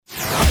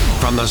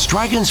from the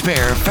Strike and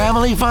Spare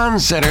Family Fun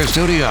Center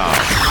studio.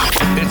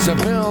 It's the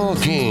Bill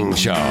King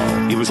Show.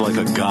 He was like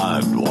a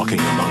god walking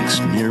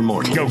amongst mere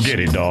mortals. Go get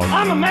it, dog.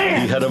 I'm a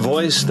man. He had a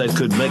voice that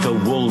could make a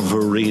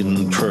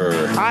wolverine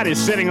purr. Art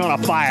is sitting on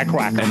a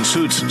firecracker. And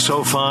suits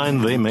so fine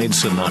they made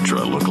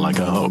Sinatra look like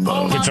a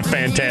hobo. It's a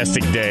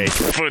fantastic day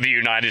for the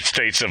United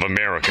States of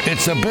America.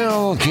 It's the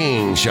Bill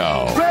King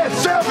Show. Red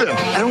 7.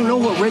 I don't know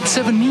what Red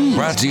 7 means.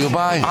 Brought to you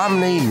by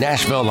Omni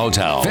Nashville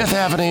Hotel, 5th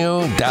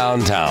Avenue,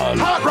 downtown.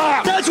 Hot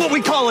rock. That's what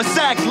we call a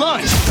sack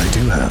lunch. I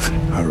do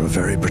have are a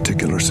very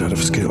particular set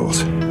of skills.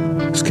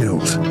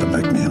 Skills that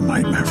make me a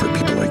nightmare for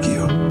people like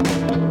you.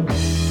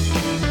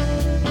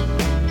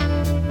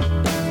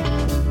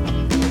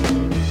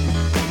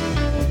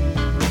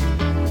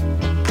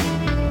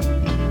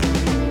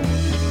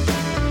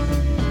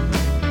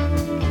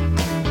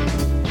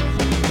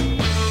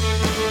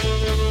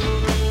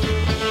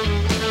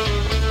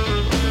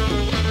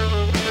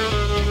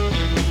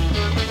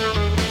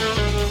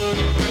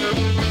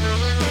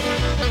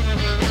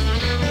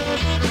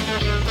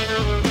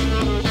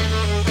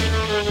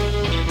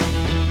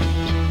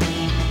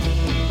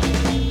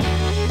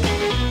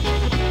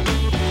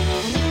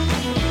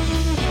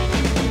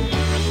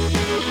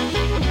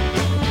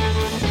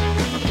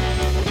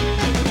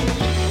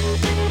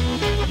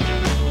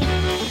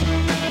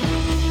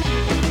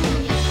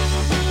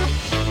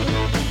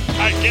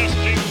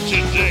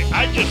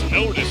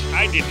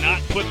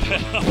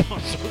 Up on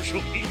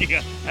social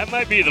media. That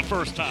might be the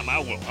first time I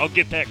will. I'll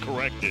get that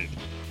corrected.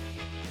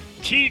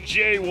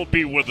 TJ will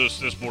be with us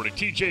this morning.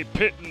 TJ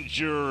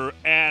Pittenger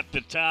at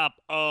the top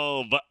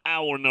of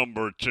hour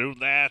number 2.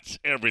 That's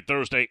every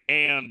Thursday.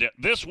 And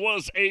this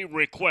was a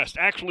request.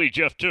 Actually,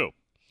 Jeff, too.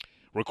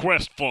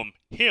 Request from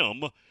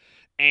him.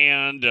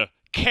 And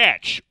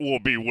Catch will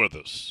be with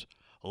us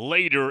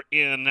later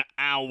in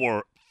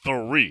hour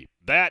 3.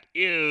 That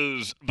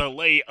is the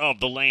lay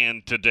of the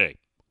land today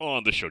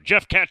on the show.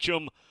 Jeff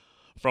Ketchum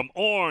from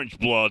Orange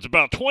Bloods,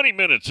 about 20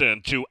 minutes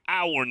into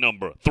hour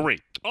number 3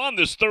 on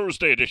this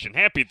Thursday edition.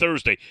 Happy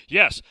Thursday.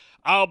 Yes,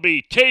 I'll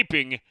be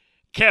taping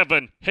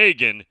Kevin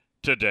Hagan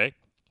today.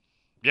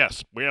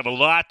 Yes, we have a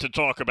lot to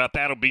talk about.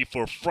 That'll be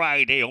for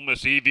Friday, Ole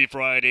Miss Evie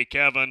Friday.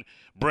 Kevin,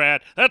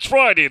 Brad, that's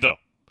Friday, though.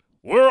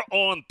 We're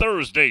on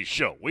Thursday's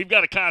show. We've got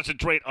to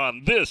concentrate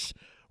on this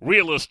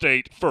real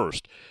estate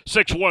first.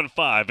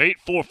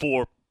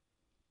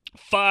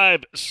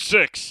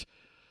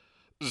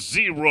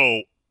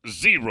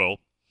 615-844-5600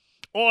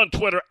 on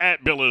Twitter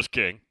at Bill is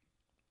King.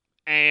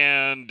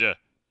 And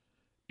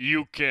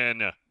you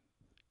can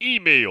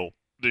email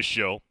the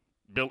show,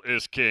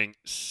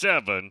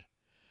 billisking7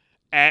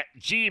 at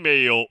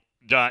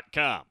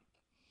gmail.com.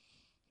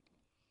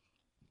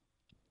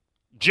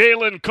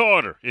 Jalen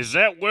Carter, is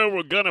that where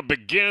we're going to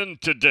begin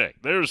today?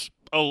 There's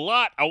a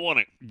lot I want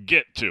to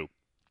get to,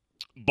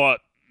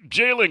 but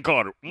Jalen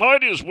Carter,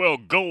 might as well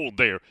go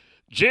there.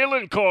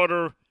 Jalen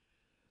Carter,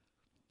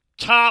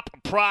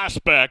 top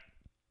prospect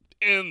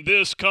in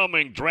this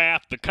coming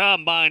draft, the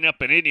combine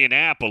up in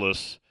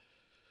Indianapolis.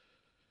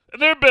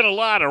 There have been a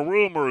lot of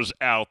rumors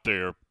out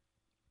there.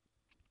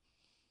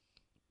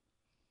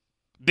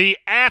 The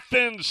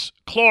Athens,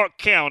 Clark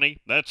County,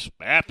 that's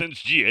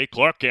Athens, GA,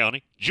 Clark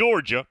County,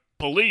 Georgia,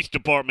 Police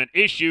Department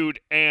issued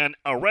an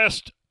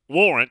arrest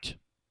warrant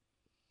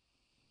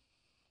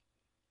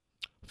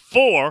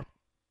for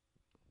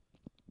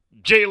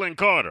Jalen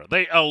Carter.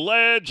 They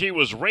allege he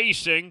was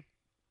racing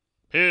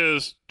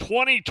his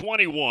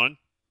 2021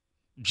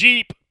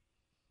 Jeep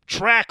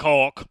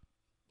Trackhawk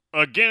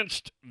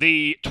against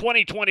the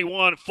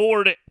 2021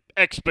 Ford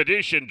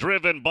Expedition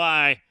driven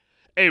by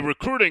a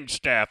recruiting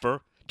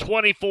staffer,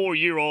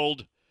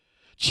 24-year-old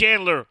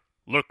Chandler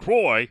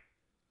LaCroix,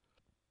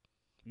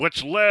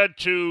 which led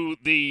to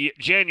the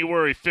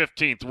January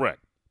 15th wreck.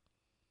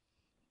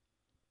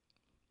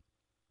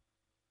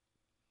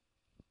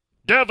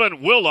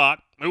 Devin Willock,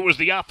 who was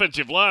the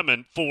offensive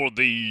lineman for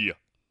the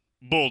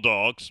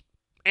Bulldogs,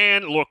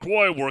 and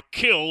LaCroix were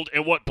killed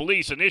in what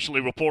police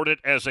initially reported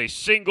as a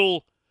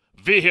single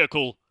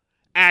vehicle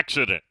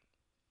accident.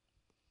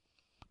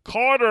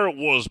 Carter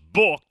was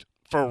booked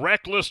for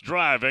reckless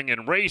driving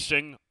and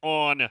racing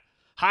on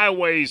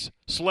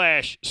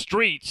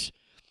highways/streets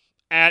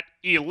at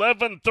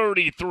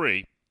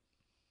 11:33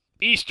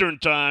 Eastern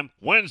Time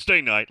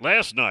Wednesday night,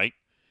 last night,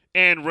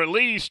 and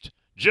released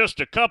just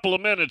a couple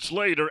of minutes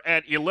later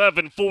at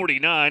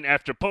 11:49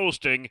 after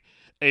posting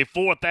a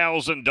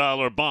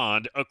 $4,000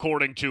 bond,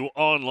 according to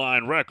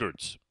online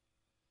records.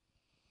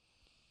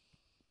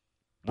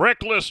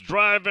 Reckless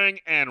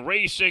driving and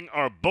racing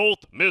are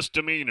both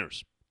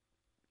misdemeanors.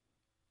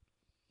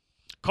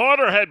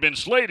 Carter had been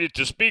slated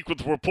to speak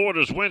with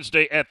reporters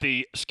Wednesday at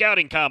the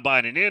scouting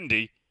combine in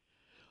Indy,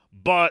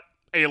 but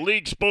a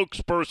league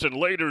spokesperson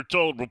later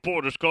told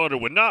reporters Carter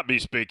would not be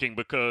speaking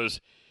because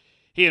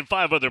he and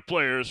 5 other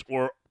players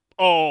were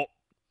all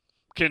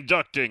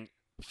conducting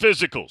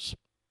physicals.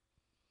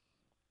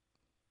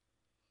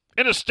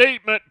 In a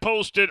statement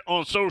posted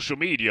on social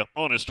media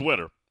on his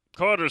Twitter,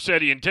 Carter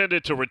said he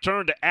intended to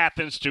return to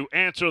Athens to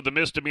answer the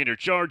misdemeanor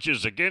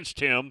charges against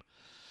him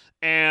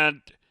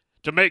and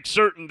to make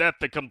certain that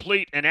the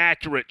complete and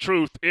accurate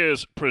truth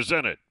is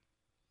presented.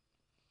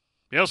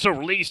 He also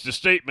released a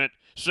statement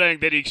saying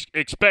that he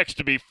expects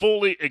to be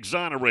fully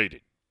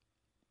exonerated.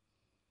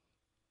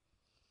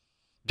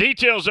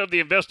 Details of the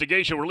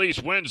investigation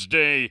released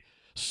Wednesday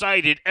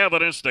cited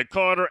evidence that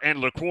Carter and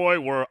LaCroix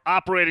were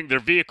operating their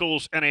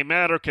vehicles in a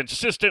manner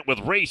consistent with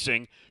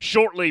racing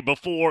shortly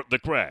before the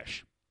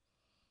crash.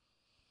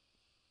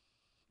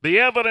 The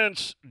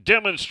evidence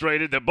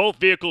demonstrated that both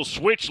vehicles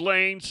switched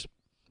lanes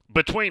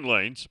between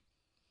lanes,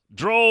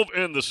 drove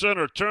in the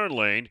center turn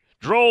lane,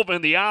 drove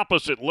in the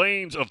opposite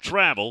lanes of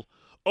travel,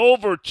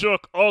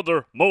 overtook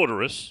other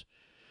motorists,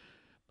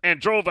 and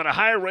drove at a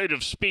high rate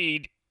of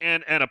speed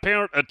in an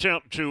apparent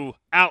attempt to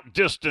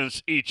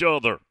outdistance each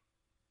other.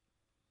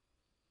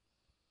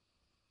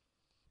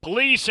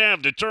 Police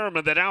have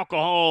determined that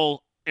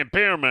alcohol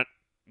impairment,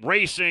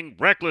 racing,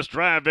 reckless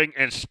driving,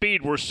 and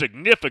speed were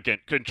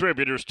significant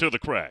contributors to the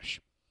crash.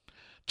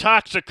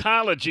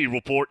 Toxicology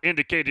report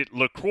indicated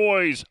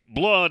LaCroix's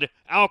blood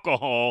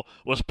alcohol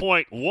was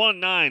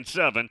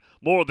 .197,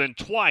 more than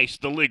twice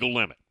the legal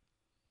limit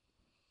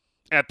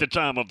at the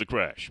time of the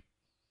crash.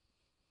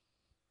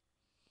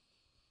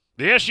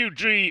 The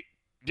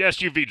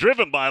SUV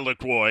driven by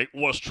LaCroix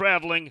was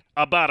traveling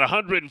about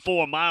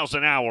 104 miles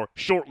an hour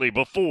shortly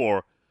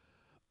before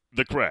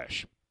the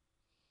crash.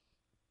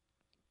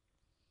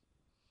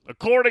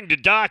 According to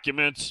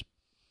documents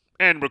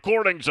and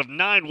recordings of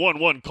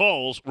 911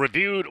 calls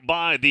reviewed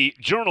by the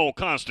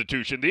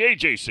Journal-Constitution, the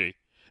AJC,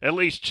 at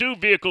least 2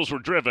 vehicles were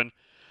driven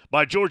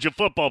by Georgia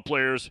football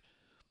players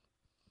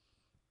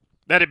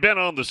that had been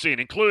on the scene,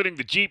 including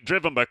the Jeep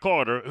driven by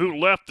Carter, who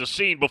left the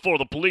scene before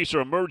the police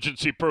or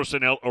emergency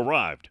personnel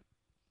arrived.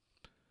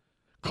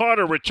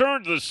 Carter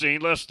returned to the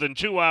scene less than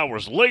 2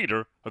 hours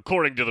later,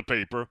 according to the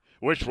paper,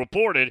 which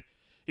reported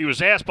he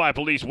was asked by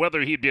police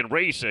whether he'd been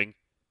racing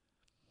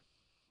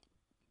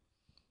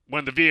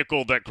when the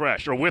vehicle that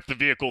crashed, or with the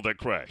vehicle that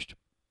crashed.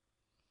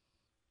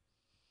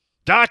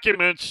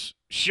 Documents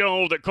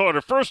show that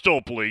Carter first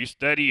told police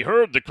that he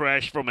heard the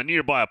crash from a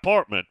nearby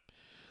apartment,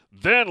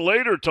 then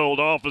later told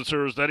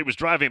officers that he was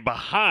driving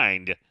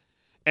behind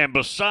and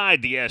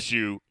beside the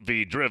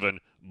SUV driven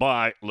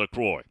by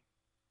LaCroix.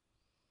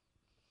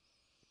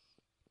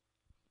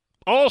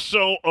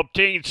 Also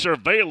obtained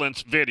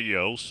surveillance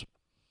videos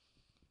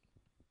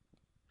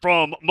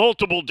from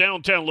multiple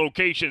downtown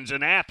locations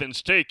in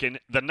Athens taken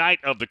the night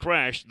of the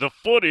crash. The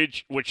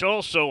footage, which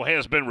also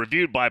has been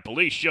reviewed by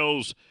police,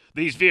 shows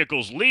these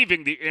vehicles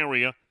leaving the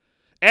area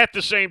at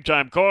the same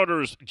time.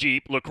 Carter's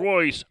Jeep,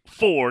 LaCroix's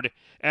Ford,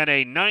 and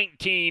a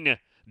 19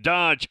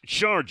 Dodge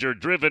Charger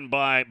driven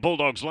by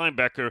Bulldogs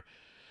linebacker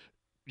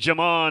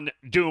Jamon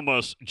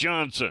Dumas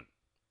Johnson.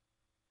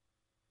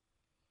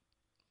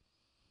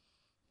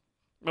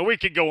 Now, we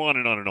could go on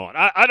and on and on.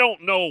 I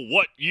don't know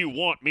what you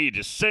want me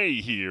to say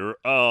here.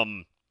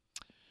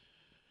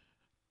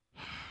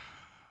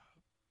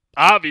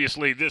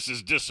 Obviously, this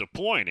is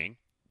disappointing.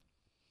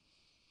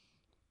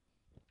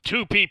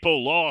 2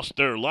 people lost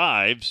their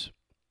lives.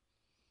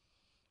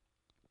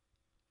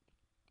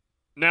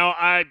 Now,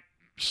 I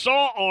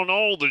saw on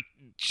all the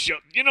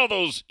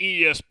those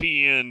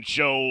ESPN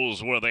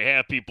shows where they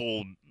have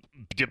people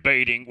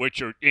debating, which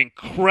are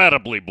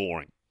incredibly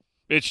boring.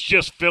 It's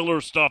just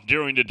filler stuff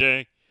during the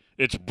day.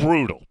 It's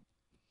brutal.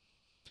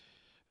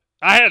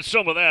 I had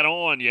some of that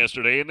on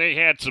yesterday, and they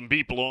had some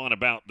people on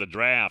about the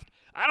draft.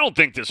 I don't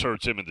think this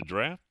hurts him in the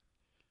draft.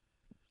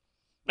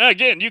 Now,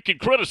 again, you can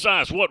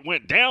criticize what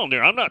went down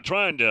there. I'm not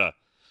trying to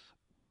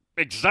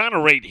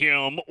exonerate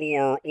him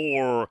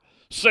or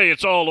say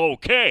it's all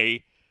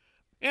okay.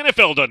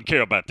 NFL doesn't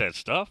care about that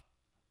stuff.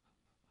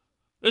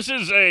 This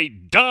is a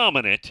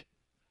dominant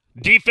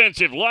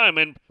defensive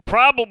lineman,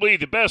 probably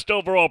the best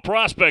overall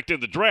prospect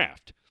in the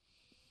draft.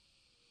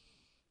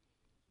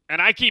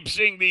 And I keep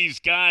seeing these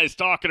guys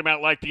talking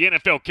about like the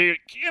NFL. The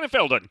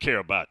NFL doesn't care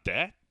about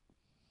that.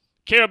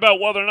 Care about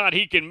whether or not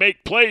he can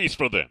make plays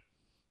for them.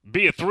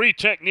 Be a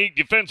 3-technique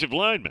defensive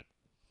lineman.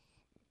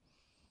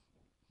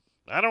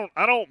 I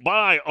don't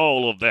buy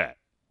all of that.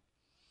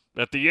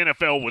 That the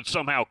NFL would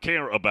somehow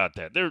care about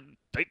that.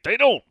 They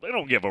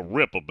don't give a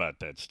rip about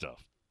that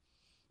stuff.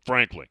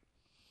 Frankly.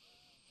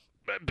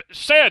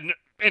 Sad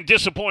and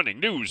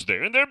disappointing news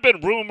there. And there have been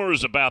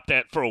rumors about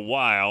that for a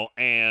while,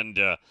 and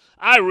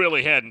I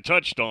really hadn't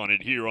touched on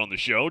it here on the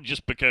show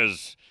just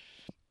because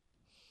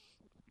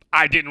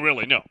I didn't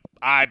really know.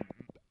 I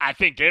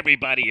think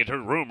everybody had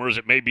heard rumors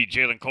that maybe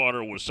Jalen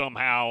Carter was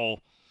somehow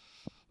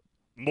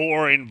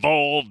more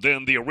involved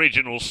in the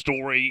original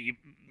story,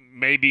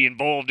 maybe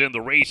involved in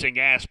the racing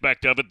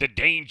aspect of it, the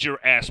danger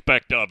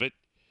aspect of it.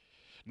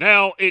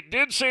 Now, it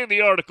did say in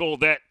the article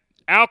that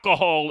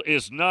alcohol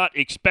is not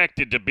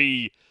expected to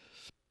be,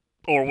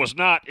 or was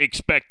not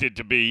expected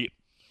to be,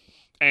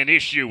 an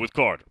issue with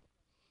Carter,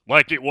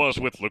 like it was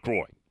with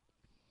LaCroix.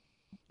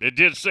 It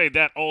did say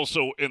that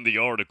also in the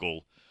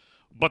article.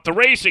 But the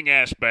racing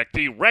aspect,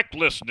 the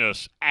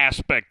recklessness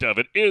aspect of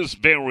it is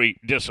very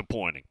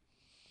disappointing.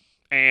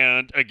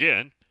 And,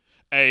 again,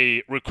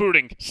 a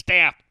recruiting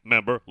staff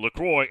member,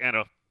 LaCroix, and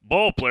a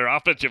ball player,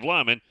 offensive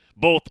lineman,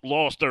 both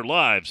lost their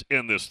lives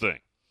in this thing.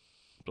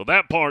 So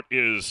that part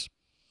is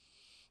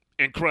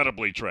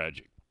incredibly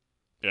tragic.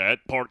 Yeah,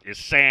 that part is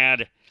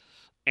sad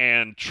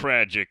and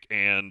tragic.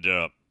 And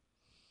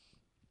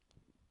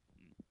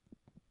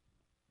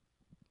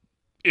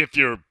if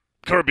you're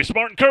Kirby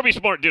Smart, and Kirby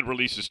Smart did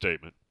release a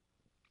statement,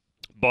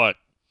 but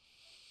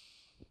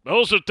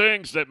those are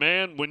things that,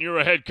 man, when you're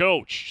a head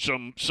coach,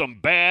 some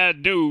bad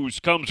news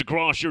comes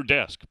across your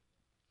desk,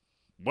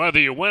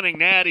 whether you're winning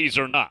natties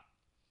or not.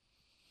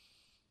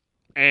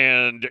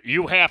 And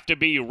you have to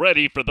be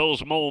ready for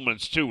those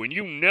moments, too. And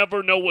you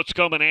never know what's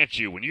coming at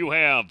you. When you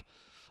have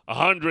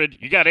 100,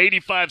 you got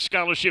 85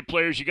 scholarship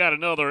players, you got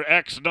another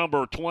X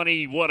number,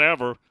 20,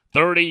 whatever,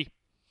 30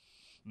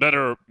 that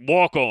are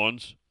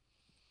walk-ons.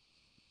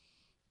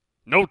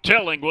 No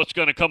telling what's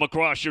going to come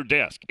across your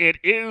desk. It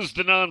is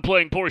the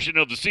non-playing portion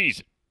of the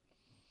season,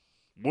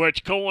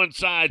 which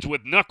coincides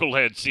with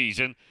knucklehead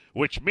season,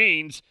 which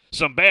means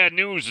some bad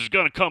news is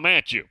going to come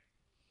at you.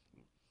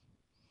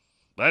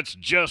 That's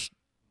just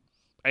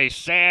a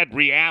sad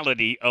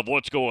reality of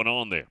what's going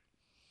on there.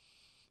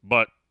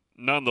 But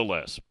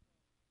nonetheless,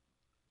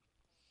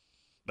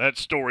 that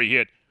story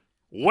hit.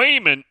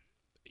 Wayman,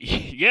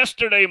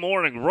 yesterday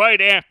morning,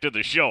 right after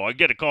the show, I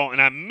get a call,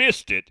 and I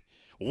missed it.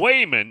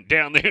 Wayman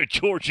down there in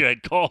Georgia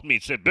had called me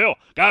and said, Bill,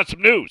 got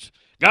some news.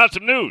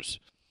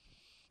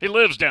 He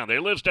lives down there.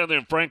 He lives down there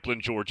in Franklin,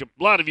 Georgia.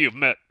 A lot of you have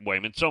met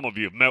Wayman. Some of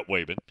you have met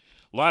Wayman.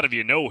 A lot of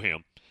you know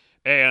him.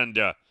 And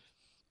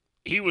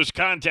he was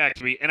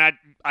contacting me, and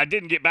I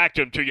didn't get back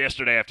to him until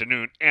yesterday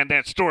afternoon, and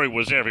that story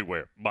was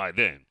everywhere by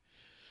then.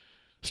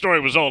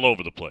 Story was all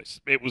over the place.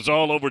 It was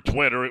all over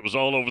Twitter. It was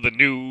all over the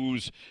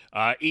news,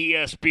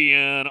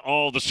 ESPN,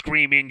 all the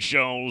screaming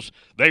shows.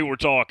 They were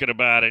talking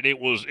about it. It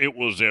was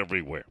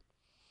everywhere.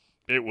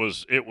 It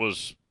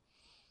was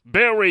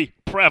very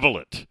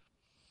prevalent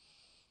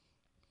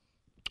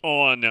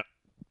on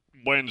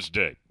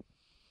Wednesday.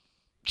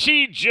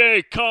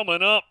 TJ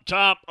coming up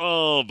top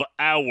of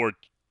hour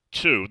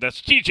 2.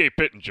 That's TJ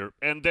Pittenger.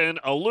 And then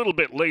a little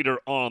bit later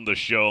on the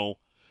show,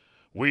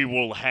 we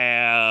will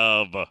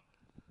have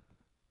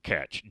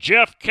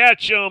Jeff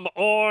Ketchum,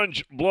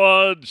 Orange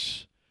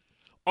Bloods.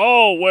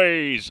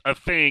 Always a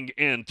thing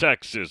in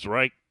Texas,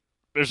 right?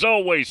 There's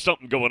always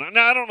something going on.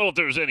 Now, I don't know if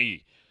there's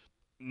any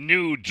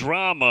new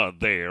drama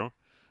there.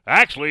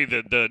 Actually,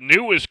 the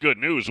newest good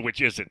news,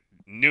 which isn't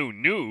new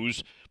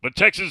news, but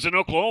Texas and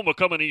Oklahoma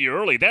coming a year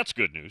early, that's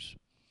good news.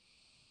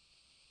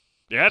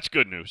 Yeah, that's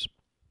good news.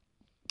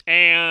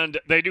 And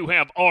they do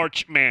have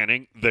Arch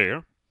Manning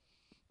there,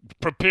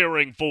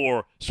 preparing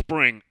for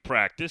spring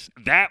practice.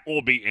 That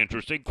will be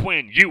interesting.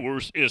 Quinn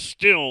Ewers is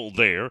still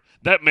there.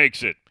 That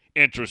makes it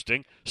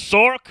interesting.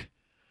 Sark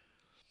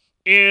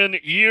in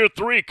year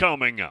 3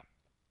 coming up.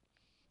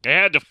 They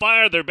had to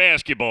fire their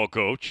basketball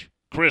coach,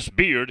 Chris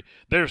Beard.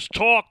 There's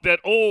talk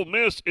that Ole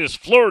Miss is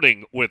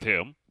flirting with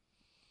him.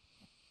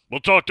 We'll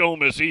talk to Ole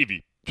Miss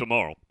Evie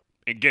tomorrow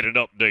and get an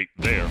update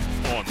there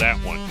on that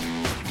one.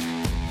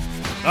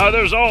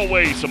 There's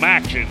always some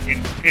action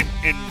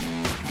in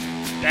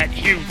that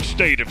huge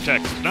state of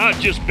Texas, not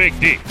just Big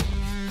D.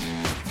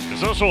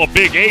 There's also a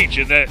big H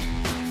in that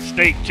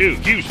state, too,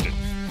 Houston.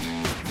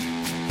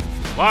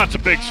 Lots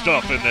of big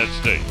stuff in that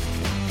state.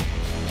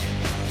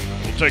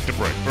 We'll take the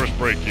break. First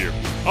break here.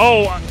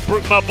 Oh,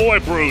 my boy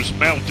Bruce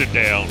melted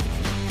down.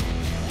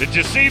 Did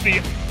you see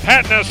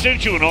Pat, I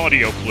sent you an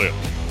audio clip.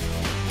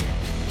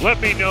 Let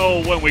me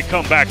know when we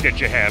come back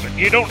that you have it.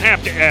 You don't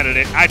have to edit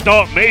it. I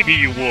thought maybe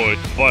you would,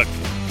 but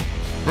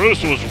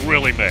Bruce was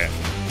really mad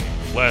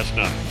last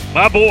night.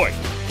 My boy.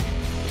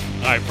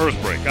 All right,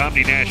 first break.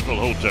 Omni Nashville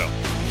Hotel.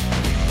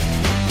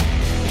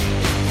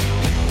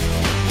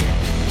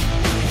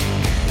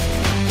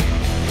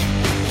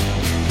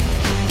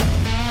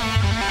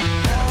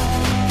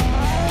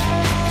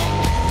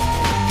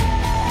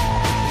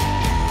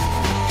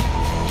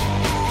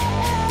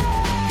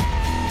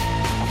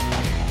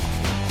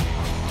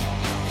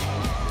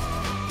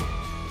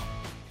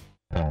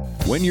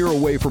 When you're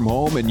away from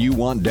home and you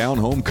want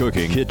down-home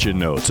cooking, Kitchen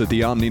Notes at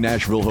the Omni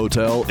Nashville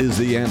Hotel is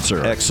the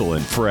answer.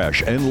 Excellent,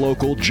 fresh, and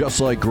local, just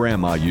like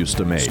Grandma used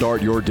to make.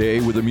 Start your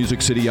day with a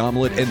Music City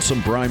omelet and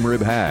some prime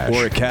rib hash,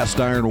 or a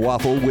cast-iron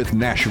waffle with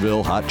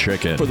Nashville hot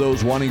chicken. For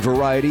those wanting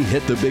variety,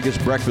 hit the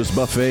biggest breakfast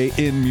buffet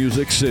in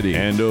Music City.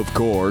 And, of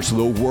course,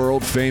 the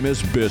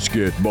world-famous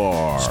Biscuit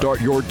Bar.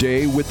 Start your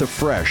day with the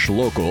fresh,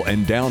 local,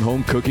 and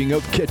down-home cooking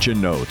of Kitchen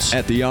Notes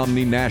at the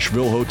Omni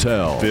Nashville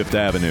Hotel, 5th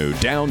Avenue,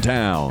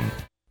 downtown.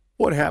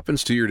 What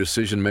happens to your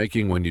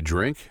decision-making when you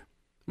drink?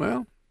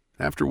 Well,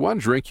 after one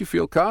drink, you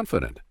feel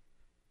confident.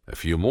 A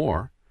few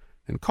more,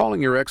 and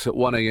calling your ex at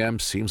 1 a.m.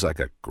 seems like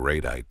a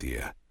great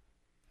idea.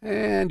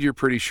 And you're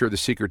pretty sure the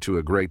secret to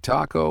a great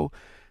taco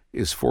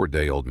is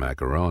 4-day-old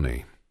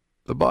macaroni.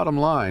 The bottom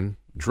line,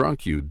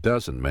 drunk you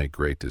doesn't make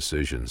great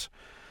decisions.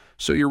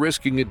 So you're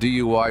risking a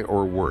DUI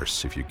or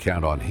worse if you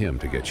count on him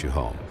to get you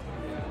home.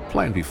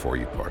 Plan before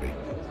you party.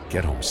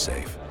 Get home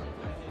safe.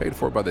 Paid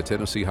for by the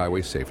Tennessee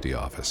Highway Safety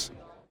Office.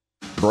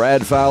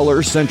 Brad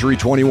Fowler, Century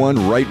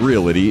 21 Wright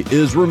Realty,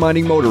 is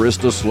reminding motorists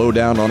to slow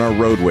down on our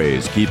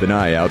roadways, keep an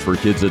eye out for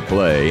kids at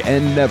play,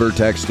 and never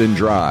text and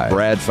drive.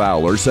 Brad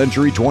Fowler,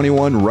 Century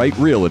 21 Wright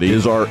Realty,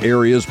 is our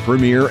area's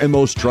premier and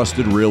most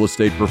trusted real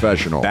estate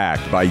professional,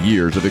 backed by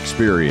years of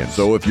experience.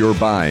 So if you're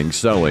buying,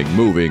 selling,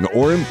 moving,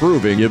 or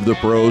improving, give the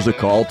pros a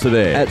call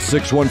today at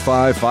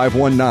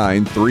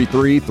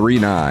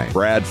 615-519-3339.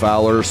 Brad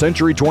Fowler,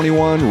 Century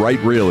 21 Wright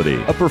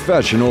Realty, a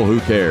professional who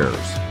cares.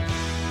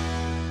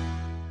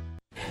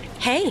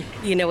 Hey,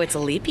 you know it's a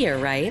leap year,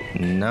 right?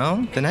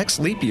 No, the next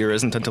leap year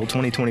isn't until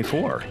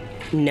 2024.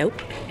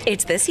 Nope,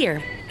 it's this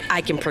year.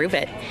 I can prove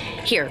it.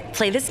 Here,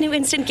 play this new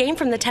instant game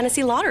from the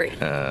Tennessee Lottery.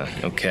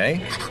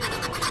 Okay.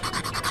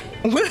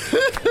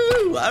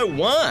 Woohoo! I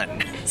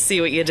won!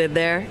 See what you did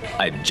there?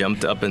 I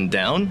jumped up and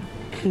down?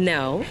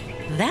 No,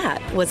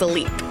 that was a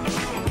leap.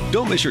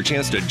 Don't miss your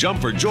chance to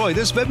jump for joy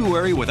this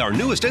February with our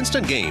newest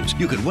instant games.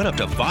 You could win up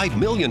to $5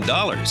 million.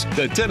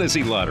 The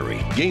Tennessee Lottery.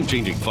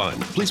 Game-changing fun.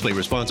 Please play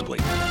responsibly.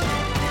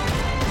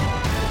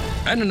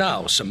 And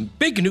now, some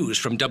big news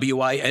from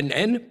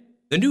WINN.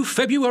 The new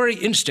February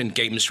instant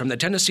games from the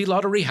Tennessee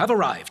Lottery have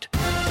arrived.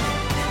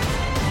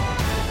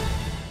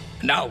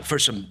 Now, for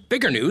some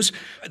bigger news,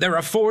 there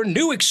are 4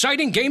 new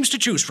exciting games to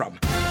choose from.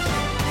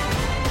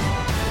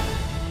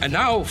 And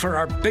now, for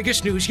our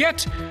biggest news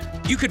yet,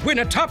 you could win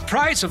a top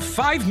prize of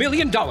 $5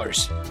 million.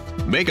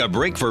 Make a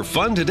break for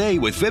fun today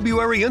with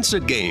February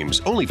instant games,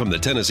 only from the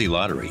Tennessee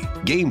Lottery.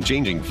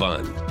 Game-changing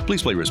fun.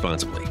 Please play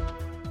responsibly.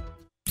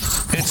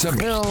 It's a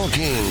Bill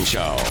King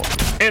Show.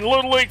 In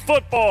Little League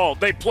football,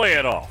 they play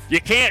it off.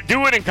 You can't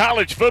do it in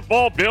college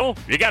football, Bill.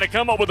 You got to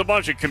come up with a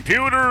bunch of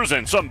computers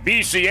and some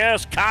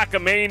BCS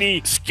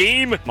cockamamie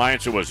scheme. My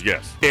answer was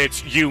yes.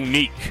 It's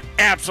unique.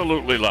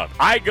 Absolutely love it.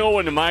 I go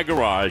into my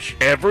garage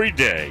every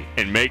day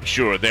and make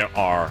sure there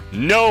are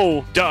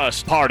no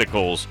dust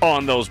particles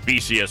on those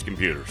BCS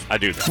computers. I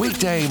do that.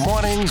 Weekday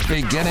mornings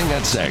beginning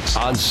at 6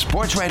 on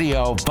Sports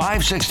Radio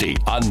 560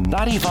 on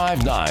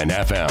 95.9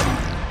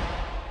 FM.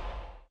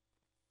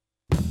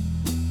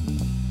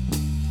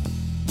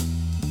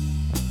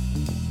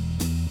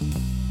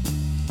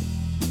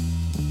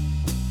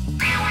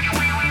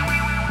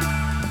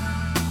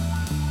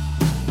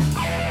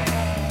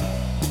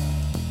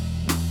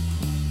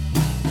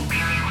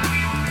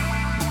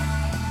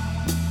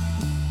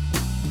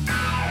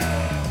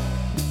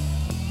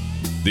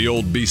 The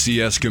old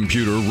BCS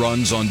computer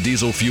runs on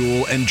diesel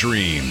fuel and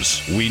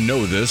dreams. We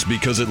know this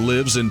because it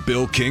lives in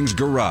Bill King's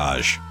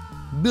garage.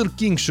 Bill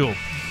King Show,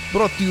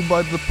 brought to you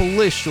by the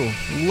palatial,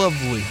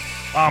 lovely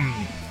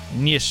Omni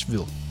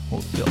Nashville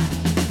Hotel.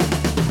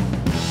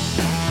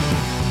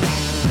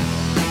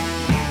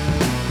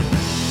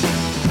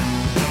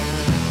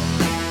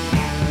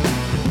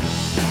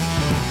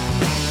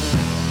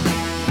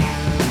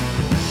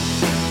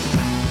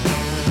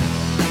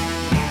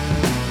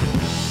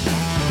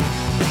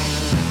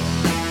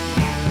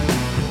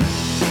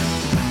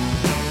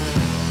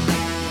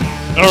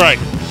 All right,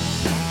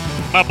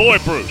 my boy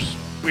Bruce,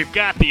 we've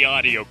got the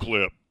audio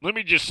clip. Let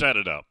me just set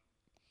it up.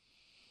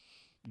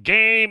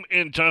 Game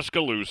in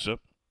Tuscaloosa,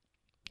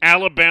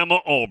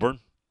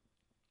 Alabama-Auburn.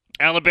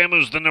 Alabama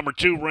is the number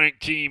 2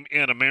 ranked team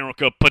in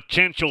America,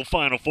 potential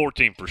Final Four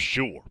team for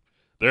sure.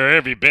 They're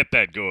every bit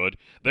that good.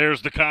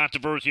 There's the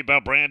controversy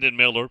about Brandon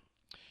Miller.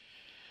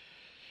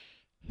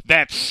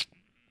 That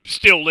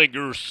still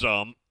lingers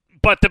some.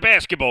 But the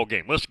basketball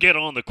game, let's get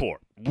on the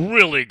court.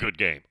 Really good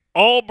game.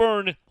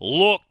 Auburn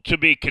looked to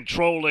be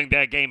controlling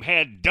that game,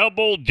 had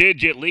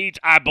double-digit leads,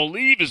 I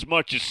believe as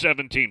much as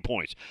 17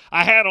 points.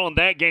 I had on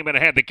that game and I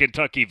had the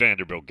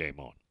Kentucky-Vanderbilt game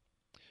on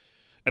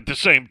at the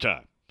same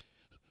time.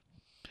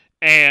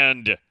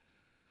 And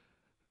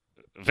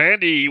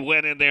Vandy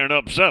went in there and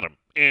upset him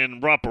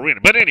in Rupp Arena.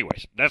 But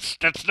anyways,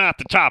 that's not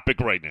the topic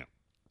right now.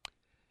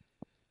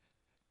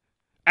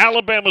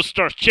 Alabama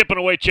starts chipping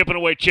away,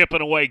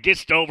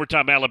 gets to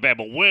overtime.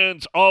 Alabama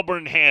wins.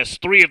 Auburn has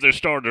 3 of their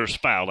starters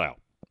foul out.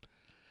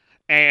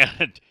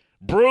 And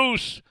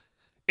Bruce,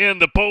 in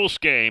the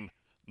postgame,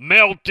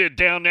 melted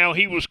down. Now,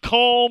 he was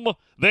calm,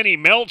 then he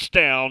melts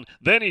down,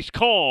 then he's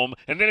calm,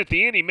 and then at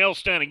the end he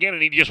melts down again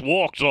and he just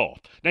walks off.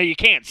 Now, you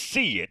can't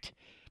see it,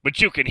 but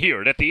you can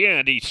hear it. At the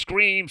end, he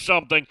screams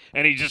something,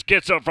 and he just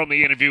gets up from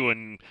the interview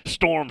and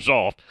storms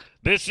off.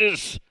 This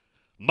is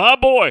my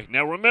boy.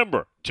 Now,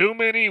 remember, too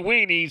many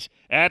weenies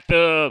at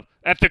the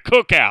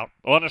cookout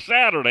on a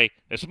Saturday.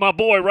 It's my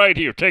boy right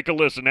here. Take a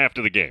listen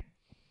after the game.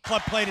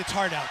 Club played its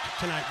heart out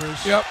tonight,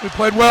 Bruce. Yep, we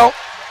played well.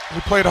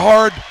 We played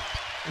hard.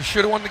 We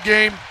should have won the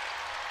game.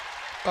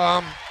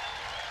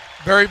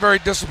 Very, very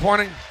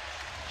disappointing.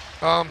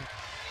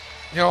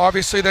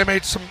 Obviously they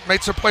made some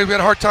plays. We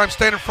had a hard time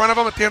staying in front of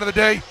them at the end of the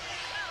day.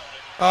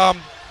 I'm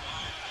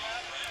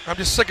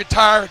just sick and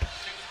tired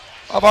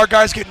of our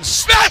guys getting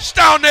smashed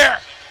down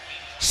there.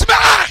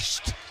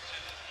 Smashed!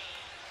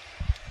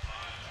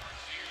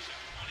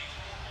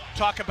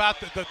 Talk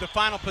about the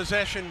final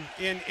possession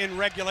in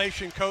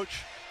regulation,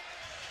 Coach.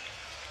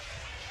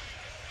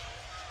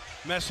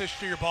 Message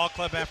to your ball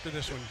club after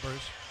this one,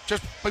 Bruce.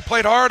 We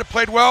played hard,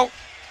 played well.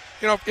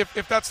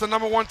 if that's the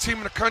number one team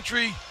in the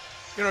country,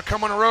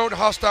 come on the road,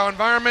 hostile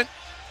environment.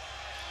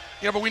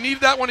 But we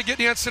needed that one to get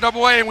the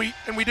NCAA,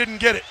 and we didn't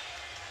get it.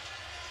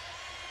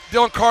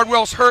 Dylan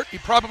Cardwell's hurt.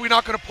 He's probably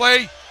not going to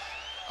play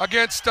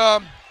against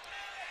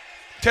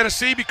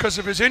Tennessee because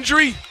of his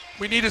injury.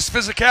 We need his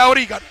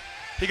physicality.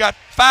 He got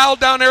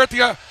fouled down there at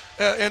the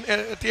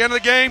at the end of the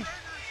game.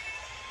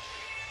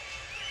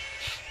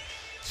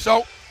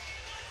 So,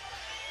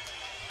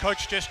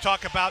 Coach, just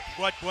talk about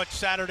what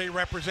Saturday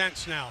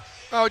represents now.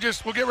 we'll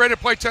get ready to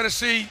play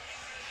Tennessee.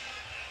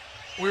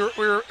 We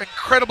were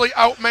incredibly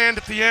outmanned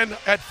at the end.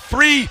 Had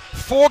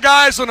 4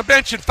 guys on the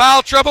bench in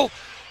foul trouble.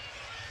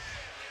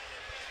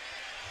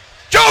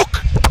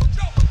 Joke!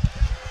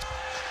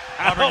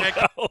 I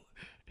don't know.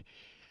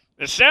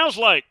 It sounds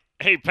like,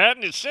 hey,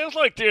 Patton, it sounds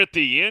like they're at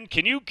the end.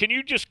 Can you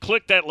just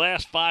click that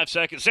last 5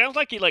 seconds? It sounds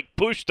like he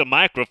pushed the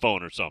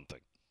microphone or something.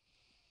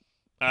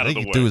 I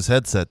think he threw his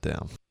headset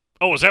down.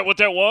 Oh, is that what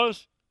that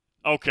was?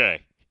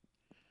 Okay.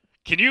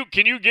 Can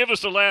you give us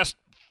the last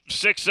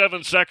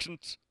 6-7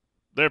 seconds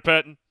there,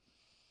 Patton?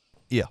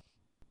 Yeah.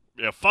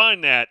 Yeah,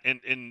 find that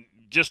and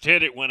just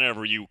hit it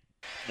whenever you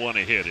want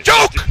to hit it.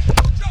 Joke!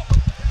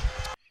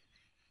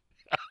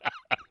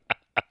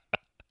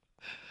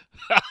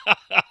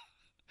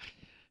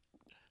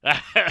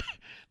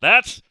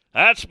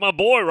 That's my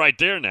boy right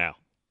there now.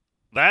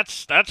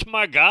 That's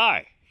my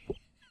guy.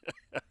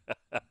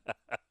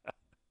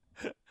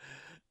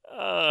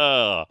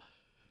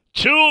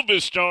 Two of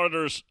his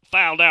starters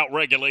fouled out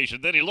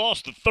regulation. Then he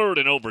lost the third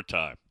in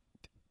overtime.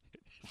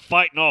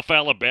 Fighting off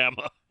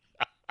Alabama.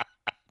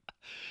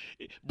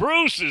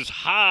 Bruce is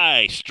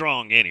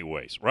high-strung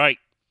anyways, right?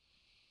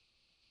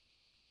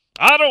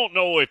 I don't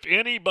know if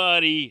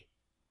anybody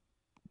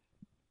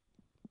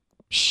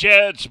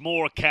sheds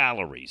more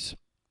calories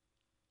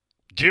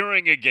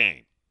during a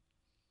game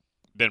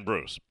than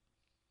Bruce.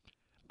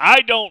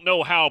 I don't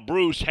know how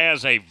Bruce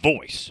has a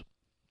voice.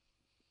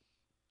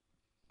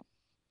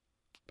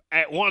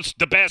 Once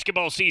the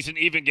basketball season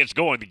even gets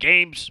going, the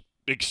games,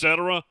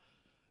 etc.,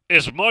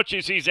 as much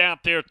as he's out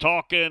there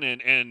talking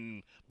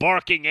and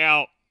barking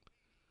out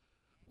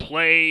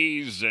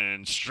plays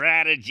and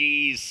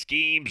strategies,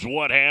 schemes,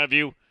 what have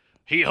you,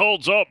 he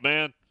holds up,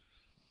 man.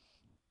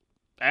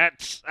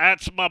 That's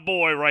my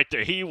boy right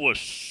there. He was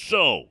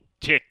so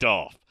ticked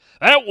off.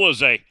 That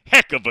was a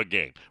heck of a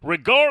game.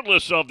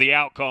 Regardless of the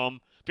outcome,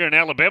 if you're an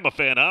Alabama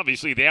fan,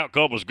 obviously the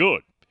outcome was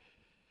good.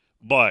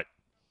 But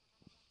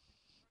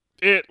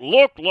it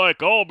looked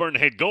like Auburn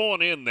had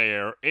gone in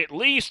there, at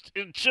least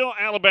until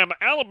Alabama.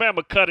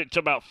 Alabama cut it to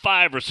about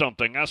 5 or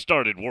something. I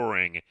started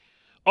worrying.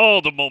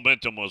 All the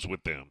momentum was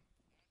with them.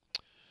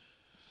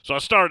 So I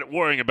started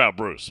worrying about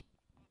Bruce.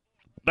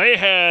 They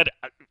had,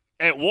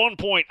 at one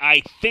point,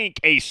 I think,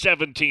 a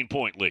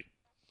 17-point lead.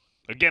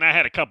 Again, I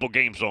had a couple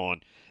games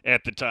on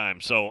at the time,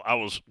 so I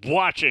was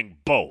watching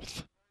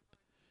both.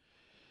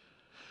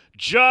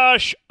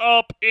 Josh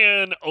up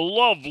in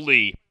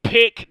lovely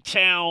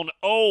Picktown,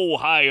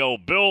 Ohio.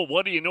 Bill,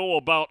 what do you know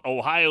about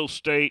Ohio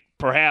State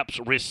perhaps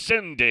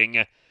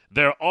rescinding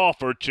their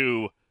offer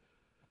to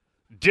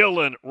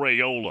Dylan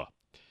Raiola?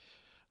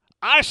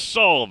 I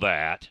saw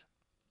that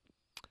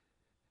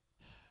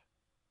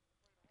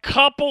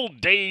couple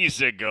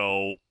days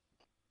ago,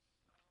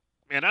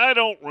 and I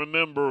don't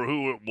remember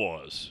who it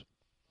was.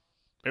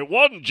 It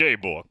wasn't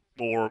J-Book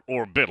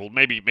or Biddle.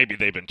 Maybe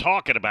they've been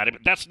talking about it,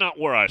 but that's not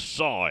where I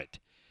saw it.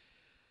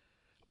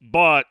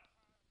 But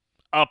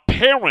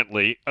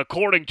apparently,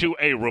 according to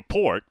a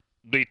report,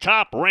 the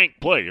top-ranked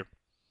player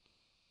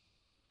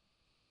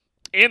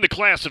in the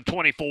class of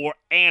 24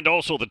 and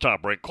also the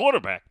top-ranked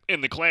quarterback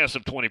in the class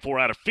of 24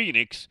 out of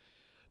Phoenix,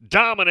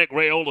 Dominic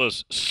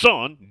Raiola's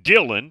son,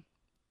 Dylan,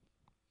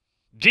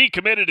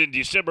 decommitted in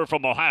December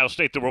from Ohio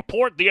State. The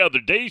report the other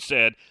day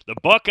said the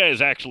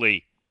Buckeyes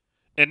actually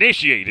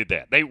initiated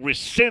that. They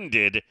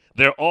rescinded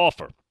their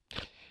offer.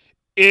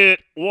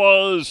 It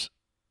was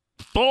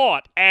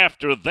thought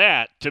after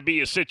that to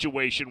be a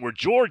situation where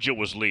Georgia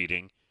was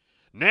leading.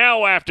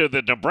 Now after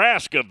the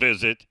Nebraska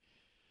visit,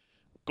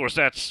 of course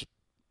that's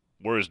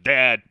where his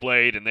dad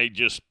played, and they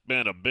just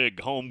spent a big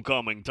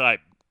homecoming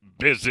type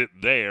visit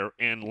there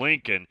in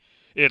Lincoln.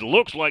 It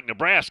looks like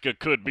Nebraska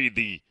could be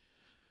the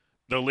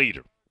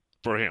leader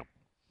for him.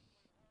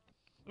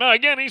 Now,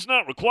 again, he's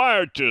not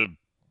required to,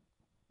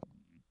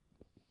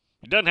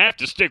 he doesn't have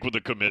to stick with the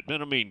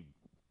commitment. I mean,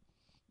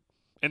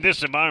 in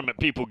this environment,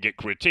 people get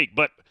critiqued.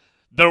 But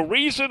the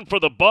reason for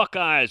the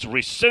Buckeyes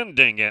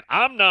rescinding it,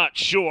 I'm not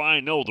sure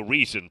I know the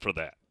reason for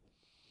that.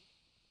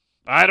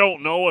 I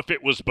don't know if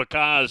it was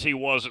because he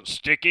wasn't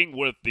sticking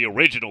with the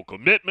original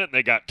commitment.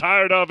 They got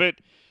tired of it,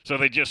 so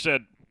they just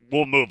said,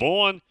 we'll move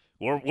on.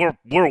 We're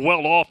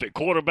well off at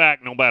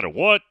quarterback no matter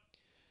what.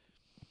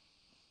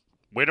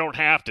 We don't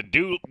have to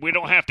deal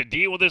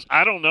with this.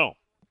 I don't know.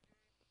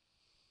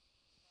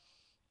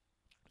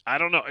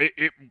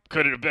 It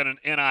could have been an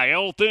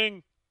NIL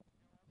thing.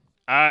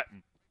 That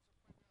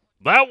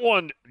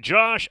one,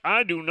 Josh,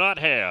 I do not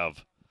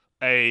have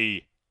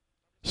a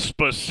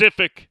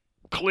specific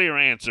clear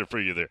answer for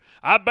you there.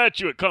 I bet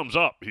you it comes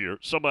up here.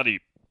 Somebody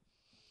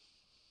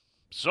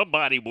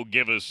will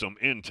give us some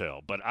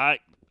intel, but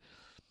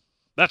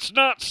that's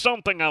not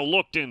something I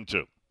looked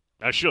into.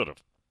 I should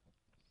have.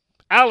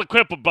 I'll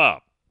equip a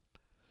Bob.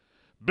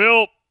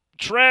 Bill,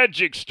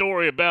 tragic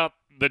story about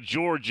the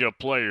Georgia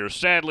player.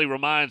 Sadly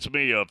reminds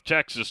me of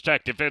Texas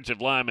Tech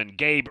defensive lineman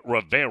Gabe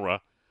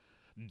Rivera.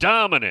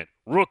 Dominant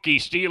rookie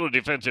Steeler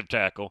defensive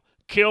tackle.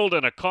 Killed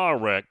in a car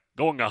wreck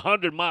going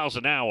 100 miles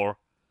an hour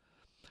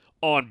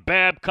on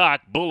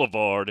Babcock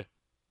Boulevard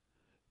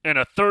in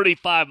a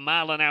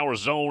 35-mile-an-hour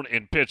zone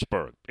in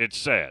Pittsburgh. It's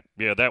sad.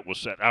 Yeah, that was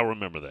sad. I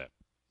remember that.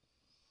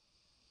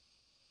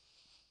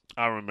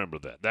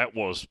 That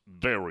was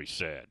very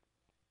sad.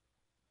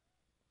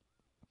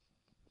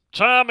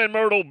 Tom in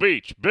Myrtle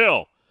Beach.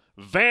 Bill,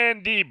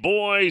 Vandy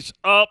boys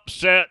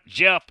upset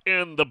Jeff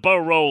in the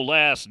Borough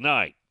last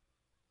night.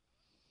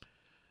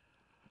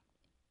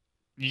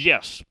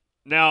 Yes.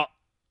 Now,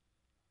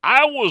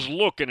 I was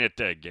looking at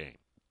that game.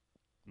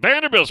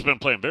 Vanderbilt's been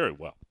playing very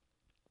well.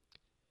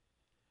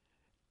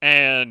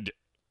 And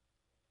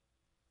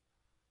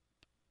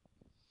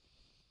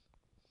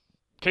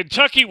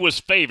Kentucky was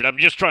favored. I'm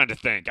just trying to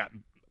think.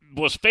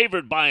 Was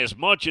favored by as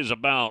much as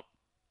about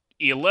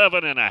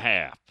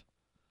 11.5.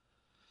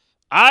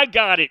 I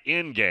got it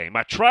in game.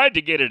 I tried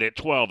to get it at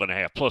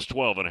 12.5 plus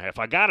 12.5.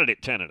 I got it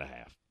at 10.5.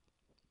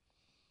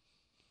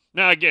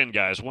 Now again,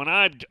 guys, when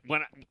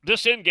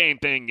this in-game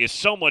thing is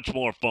so much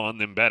more fun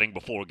than betting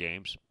before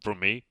games for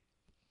me.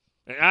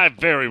 I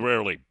very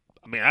rarely.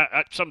 I mean,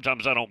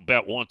 sometimes I don't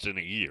bet once in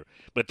a year.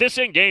 But this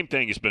in-game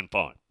thing has been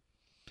fun.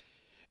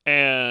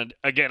 And,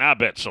 again, I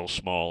bet so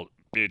small,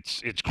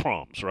 it's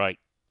crumbs, right?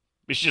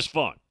 It's just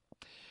fun.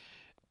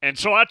 And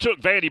so I took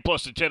Vandy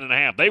plus the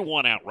 10.5. They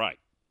won outright.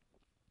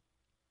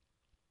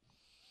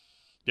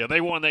 Yeah,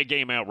 they won that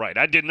game outright.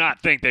 I did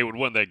not think they would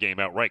win that game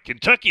outright.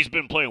 Kentucky's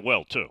been playing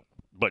well, too.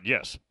 But,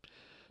 yes,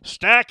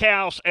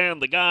 Stackhouse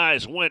and the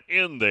guys went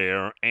in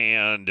there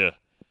and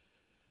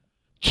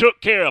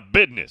took care of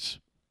business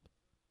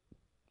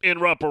in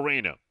Rupp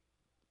Arena.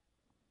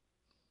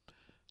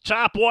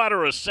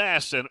 Topwater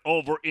Assassin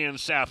over in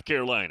South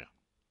Carolina.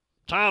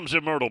 Tom's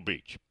in Myrtle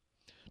Beach.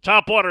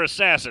 Topwater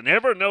Assassin.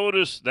 Ever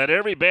notice that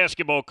every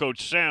basketball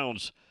coach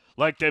sounds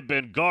like they've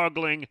been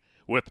gargling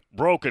with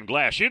broken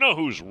glass? You know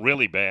who's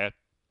really bad?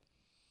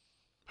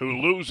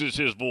 Who loses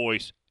his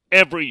voice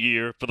every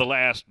year for the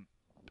last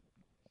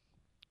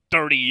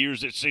 30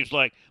 years, it seems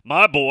like?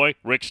 My boy,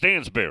 Rick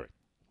Stansberry.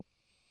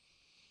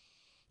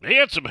 He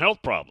had some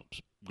health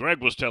problems. Greg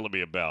was telling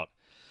me about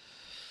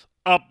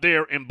up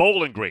there in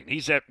Bowling Green.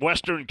 He's at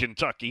Western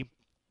Kentucky,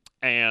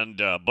 and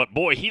but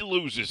boy, he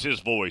loses his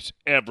voice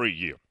every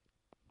year.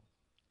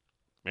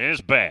 Man,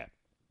 it's bad.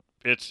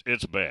 It's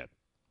bad.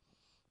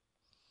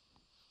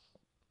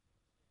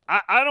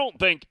 I don't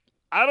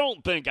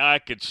think I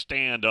could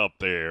stand up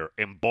there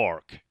and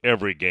bark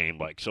every game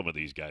like some of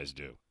these guys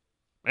do.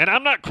 And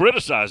I'm not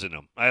criticizing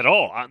them at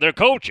all. They're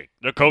coaching.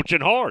 They're coaching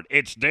hard.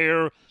 It's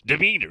their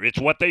demeanor. It's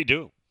what they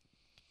do.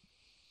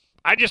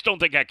 I just don't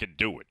think I could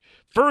do it.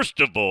 First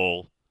of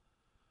all,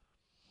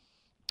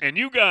 and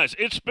you guys,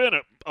 it's been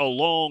a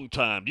long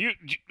time.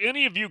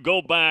 Any of you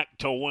go back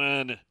to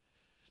when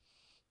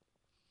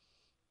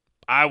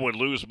I would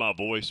lose my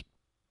voice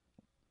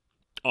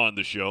on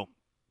the show?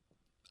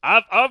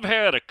 I've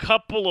had a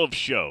couple of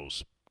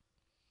shows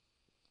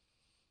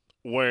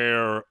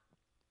where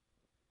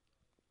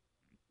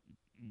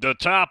the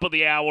top of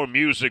the hour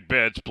music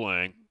bed's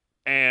playing,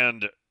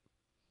 and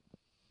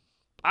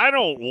I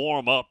don't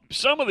warm up.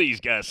 Some of these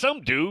guys,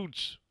 some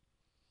dudes,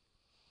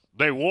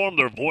 they warm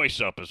their voice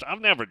up. I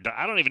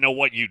don't even know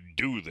what you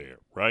do there,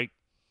 right?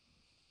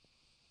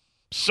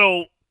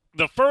 So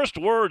the first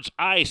words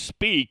I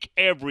speak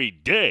every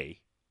day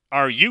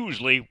are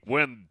usually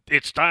when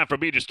it's time for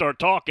me to start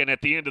talking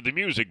at the end of the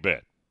music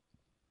bed,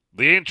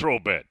 the intro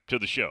bed to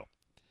the show.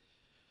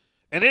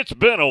 And it's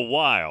been a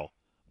while,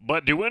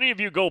 but do any of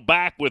you go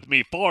back with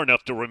me far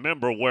enough to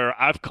remember where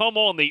I've come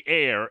on the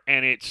air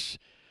and it's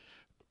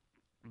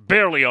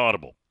barely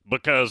audible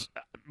because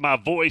my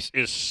voice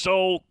is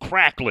so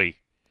crackly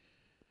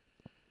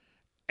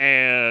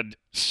and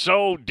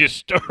so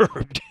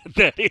disturbed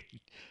that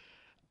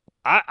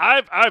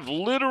I've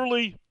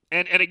literally,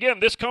 and again,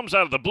 this comes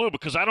out of the blue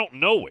because I don't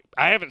know it.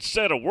 I haven't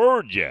said a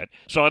word yet,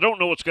 so I don't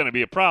know it's going to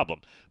be a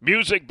problem.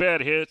 Music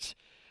bed hits,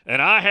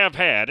 and I have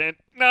had, and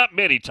not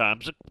many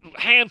times,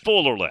 a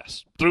handful or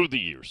less through the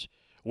years,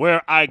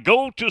 where I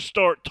go to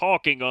start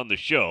talking on the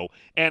show,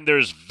 and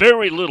there's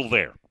very little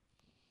there.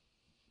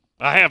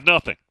 I have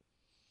nothing.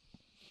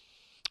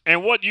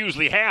 And what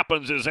usually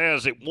happens is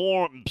as it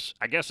warms,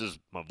 I guess as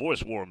my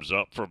voice warms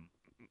up, for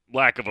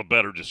lack of a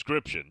better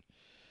description,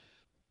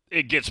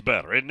 it gets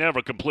better. It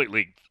never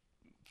completely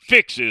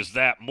fixes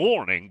that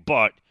morning,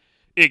 but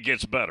it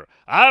gets better.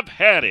 I've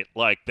had it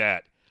like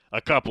that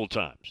a couple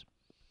times.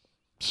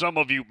 Some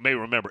of you may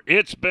remember.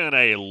 It's been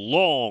a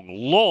long,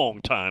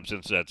 long time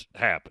since that's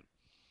happened.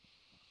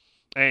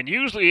 And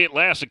usually it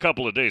lasts a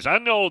couple of days. I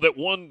know that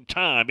one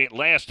time it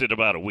lasted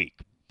about a week.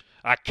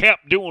 I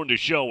kept doing the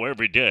show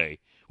every day,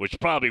 which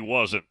probably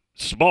wasn't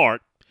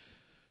smart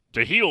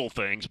to heal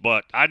things,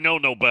 but I know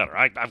no better.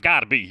 I've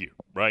got to be here,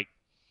 right?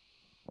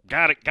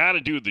 Got to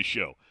do the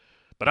show.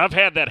 But I've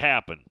had that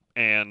happen,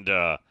 and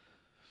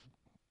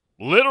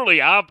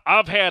literally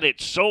I've had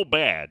it so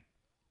bad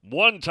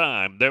one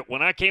time that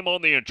when I came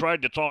on there and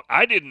tried to talk,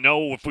 I didn't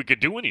know if we could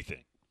do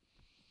anything.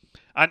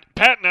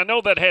 Patton, I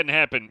know that hadn't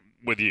happened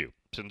with you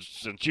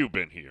since you've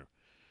been here.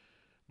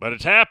 But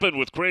it's happened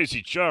with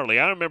Crazy Charlie.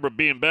 I remember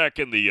being back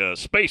in the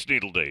Space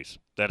Needle days,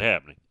 that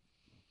happening.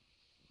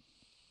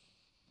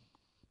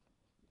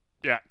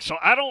 Yeah, so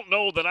I don't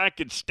know that I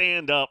could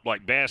stand up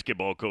like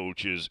basketball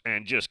coaches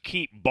and just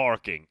keep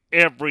barking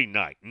every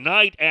night,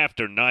 night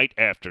after night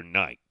after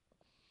night,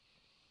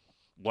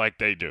 like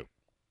they do.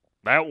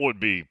 That would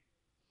be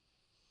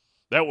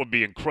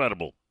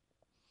incredible.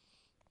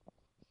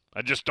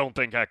 I just don't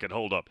think I could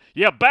hold up.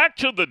 Yeah, back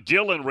to the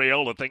Dylan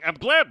Raiola thing. I'm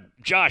glad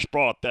Josh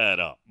brought that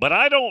up, but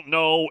I don't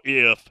know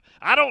if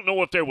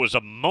there was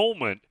a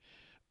moment.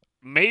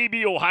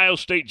 Maybe Ohio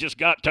State just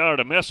got tired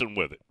of messing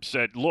with it.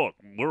 Said, "Look,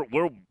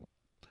 we're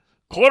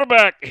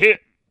quarterback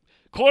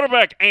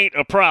ain't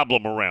a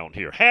problem around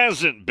here.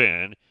 Hasn't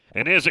been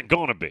and isn't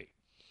going to be.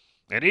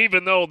 And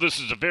even though this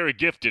is a very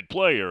gifted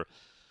player,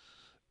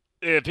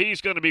 if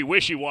he's going to be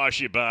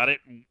wishy-washy about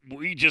it,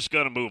 we just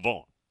going to move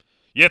on."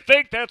 You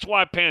think that's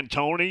why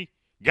Pantone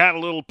got a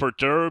little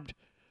perturbed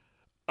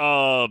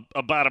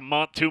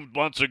about 2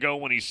 months ago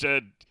when he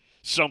said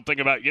something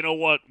about, you know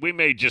what, we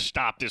may just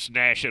stop this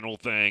national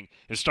thing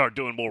and start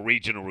doing more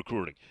regional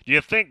recruiting. Do you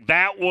think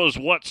that was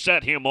what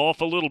set him off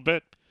a little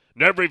bit?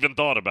 Never even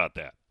thought about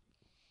that.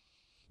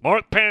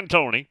 Mark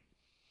Pantone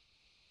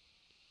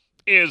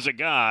is a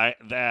guy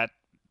that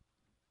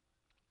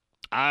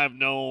I've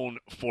known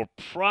for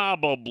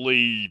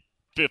probably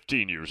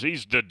 15 years.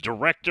 He's the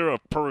director of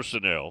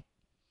personnel,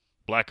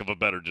 lack of a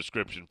better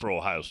description, for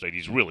Ohio State.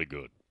 He's really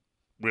good.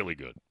 Really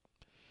good.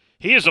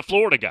 He is a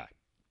Florida guy.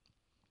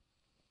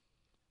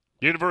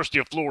 University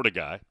of Florida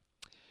guy.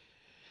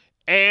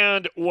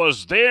 And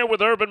was there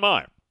with Urban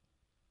Meyer.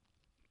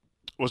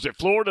 Was at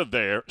Florida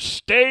there.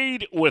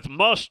 Stayed with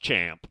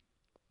Muschamp.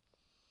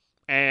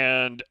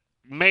 And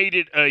made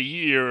it a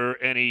year.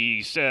 And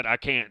he said, I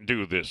can't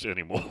do this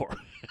anymore.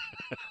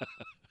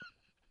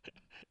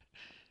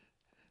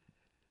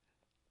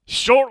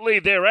 Shortly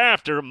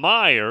thereafter,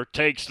 Meyer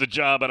takes the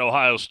job at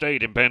Ohio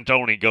State, and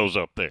Pantone goes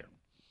up there.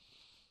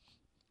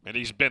 And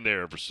he's been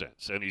there ever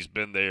since. And he's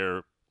been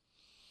there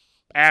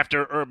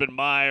after Urban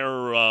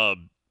Meyer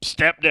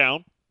stepped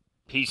down.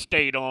 He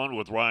stayed on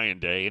with Ryan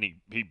Day, and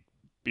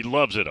he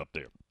loves it up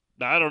there.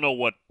 Now, I don't know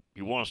what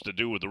he wants to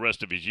do with the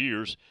rest of his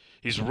years.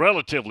 He's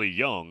relatively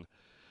young,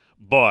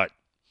 but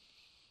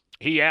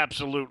he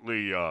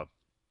absolutely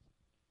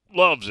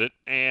loves it,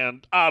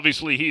 and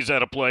obviously he's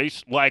at a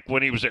place like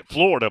when he was at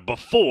Florida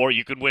before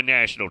you could win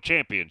national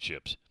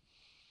championships.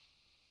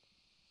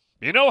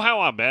 You know how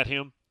I met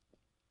him?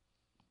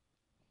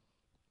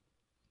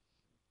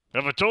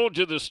 Have I told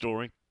you this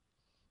story?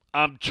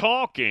 I'm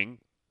doing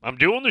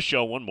the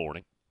show one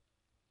morning,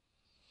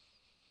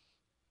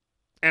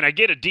 and I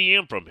get a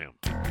DM from him.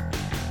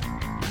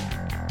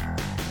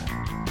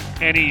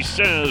 And he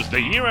says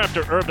the year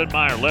after Urban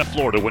Meyer left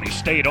Florida, when he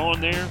stayed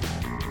on there,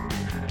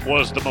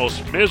 was the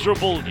most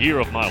miserable year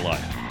of my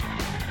life.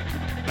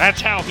 That's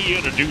how he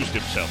introduced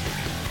himself.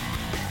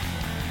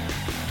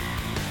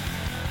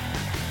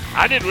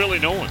 I didn't really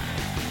know him.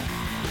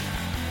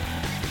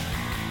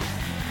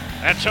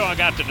 That's how I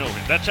got to know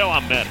him. That's how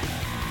I met him.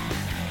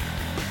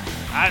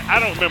 I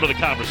don't remember the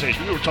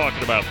conversation. We were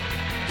talking about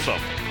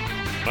something.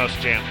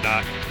 Muschamp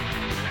not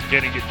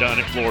getting it done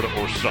in Florida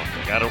or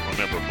something. I don't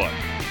remember, but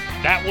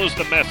that was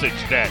the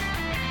message that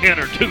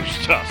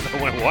introduced us.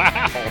 I went,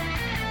 wow.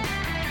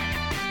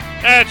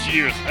 That's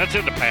years. That's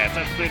in the past.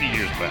 That's many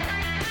years back.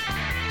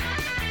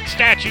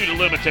 Statute of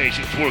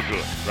limitations, we're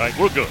good, right?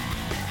 We're good.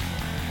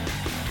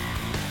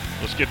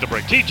 Let's get the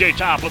break. TJ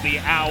top of the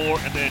hour,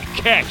 and then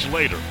catch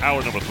later.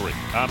 Hour number 3,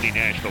 Omni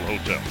Nashville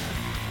Hotel.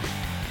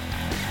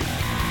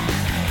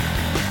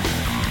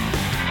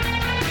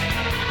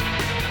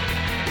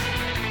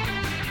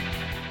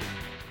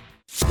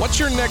 What's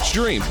your next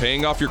dream?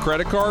 Paying off your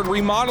credit card,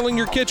 remodeling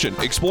your kitchen,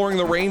 exploring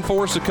the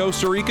rainforests of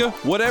Costa Rica?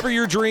 Whatever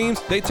your dreams,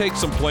 they take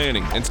some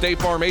planning. And State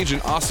Farm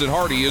agent Austin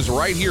Hardy is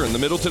right here in the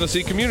Middle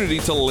Tennessee community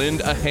to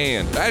lend a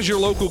hand. As your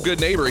local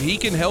good neighbor, he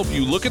can help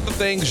you look at the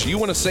things you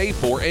want to save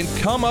for and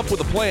come up with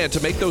a plan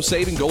to make those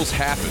saving goals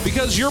happen.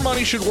 Because your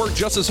money should work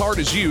just as hard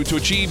as you to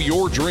achieve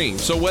your dream.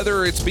 So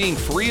whether it's being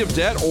free of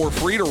debt or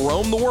free to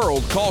roam the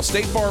world, call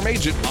State Farm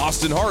agent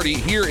Austin Hardy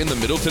here in the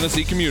Middle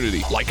Tennessee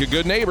community. Like a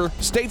good neighbor,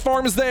 State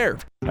Farm is there.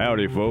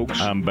 Howdy,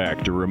 folks. I'm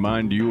back to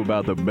remind you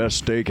about the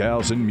best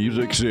steakhouse in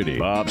Music City,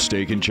 Bob's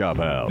Steak and Chop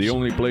House. The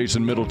only place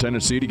in Middle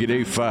Tennessee to get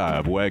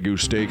A5 Wagyu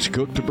steaks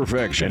cooked to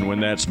perfection. And when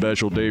that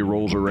special day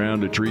rolls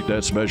around to treat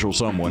that special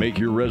someone, make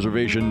your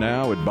reservation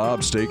now at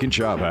Bob's Steak and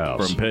Chop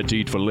House. From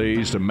petite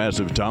fillets to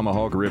massive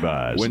tomahawk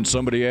ribeyes. When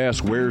somebody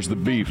asks where's the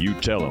beef, you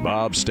tell them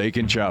Bob's Steak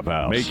and Chop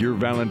House. Make your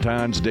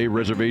Valentine's Day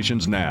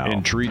reservations now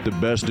and treat the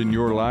best in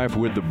your life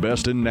with the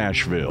best in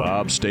Nashville.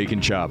 Bob's Steak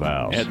and Chop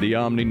House at the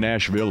Omni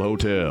Nashville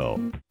Hotel.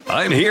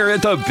 I'm here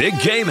at the Big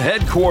Game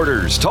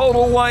headquarters,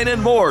 Total Wine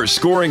and More,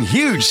 scoring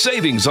huge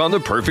savings on the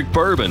perfect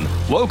bourbon,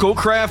 local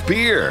craft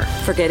beer.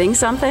 Forgetting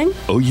something?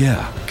 Oh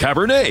yeah,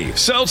 Cabernet,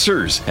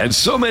 seltzers, and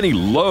so many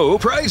low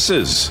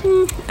prices.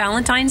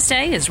 Valentine's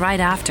Day is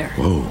right after.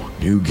 Whoa,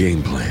 new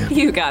game plan.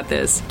 You got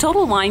this.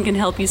 Total Wine can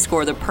help you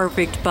score the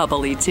perfect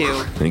bubbly,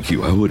 too. Thank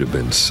you, I would have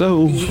been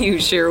so... You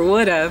sure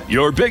would have.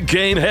 Your Big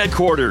Game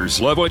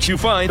headquarters. Love what you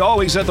find,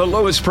 always at the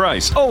lowest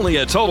price. Only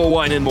at Total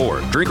Wine and More.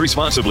 Drink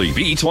responsibly.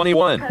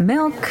 B21.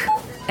 Milk,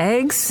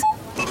 eggs,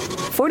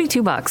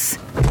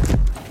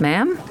 $42.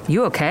 Ma'am,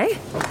 you okay?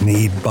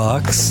 Need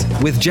bucks?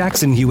 With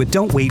Jackson Hewitt,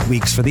 don't wait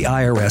weeks for the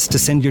IRS to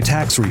send your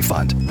tax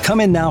refund.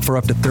 Come in now for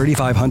up to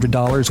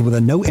 $3,500 with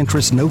a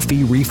no-interest,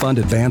 no-fee refund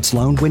advance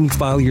loan when you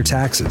file your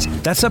taxes.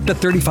 That's up to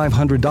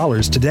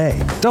 $3,500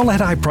 today. Don't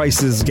let high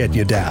prices get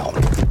you down.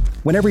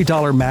 When every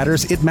dollar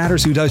matters, it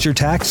matters who does your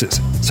taxes.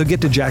 So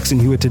get to Jackson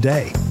Hewitt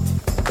today.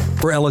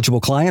 For eligible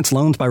clients,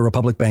 loans by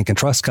Republic Bank and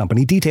Trust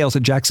Company. Details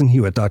at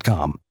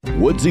jacksonhewitt.com.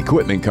 Woods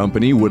Equipment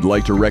Company would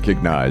like to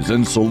recognize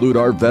and salute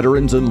our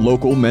veterans and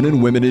local men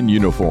and women in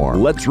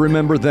uniform. Let's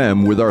remember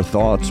them with our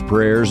thoughts,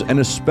 prayers, and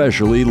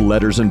especially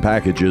letters and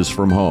packages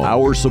from home.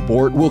 Our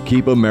support will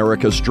keep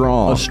America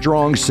strong. A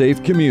strong,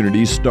 safe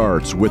community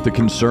starts with the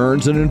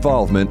concerns and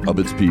involvement of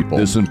its people.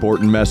 This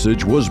important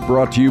message was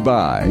brought to you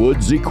by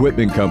Woods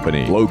Equipment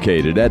Company,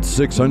 located at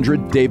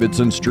 600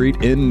 Davidson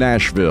Street in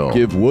Nashville.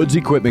 Give Woods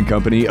Equipment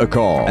Company a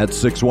call at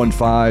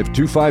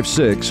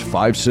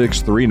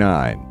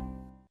 615-256-5639.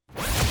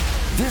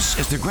 This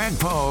is the Greg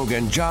Pogue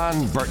and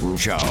John Burton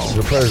Show.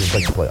 The Predators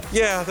make the playoffs.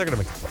 Yeah, they're going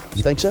to make the playoffs.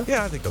 You think so?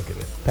 Yeah, I think they'll get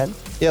in. Patton?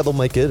 Yeah, they'll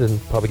make it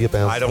and probably get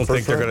bounced. I don't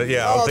think they're going to.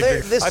 Yeah, I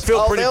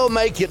feel pretty. They'll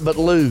make it but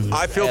lose.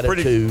 I feel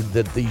attitude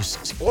that these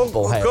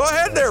people have. Go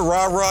ahead there,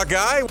 rah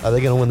guy. Are they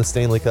going to win the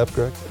Stanley Cup,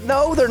 Greg?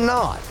 No, they're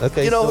not.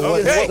 Okay. You know,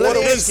 let me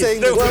ask you.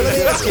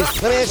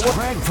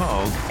 Greg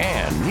Pogue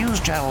and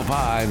News Channel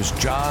 5's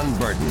John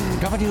Burton,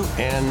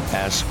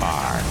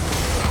 WNSR,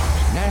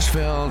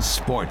 Nashville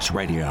Sports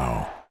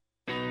Radio.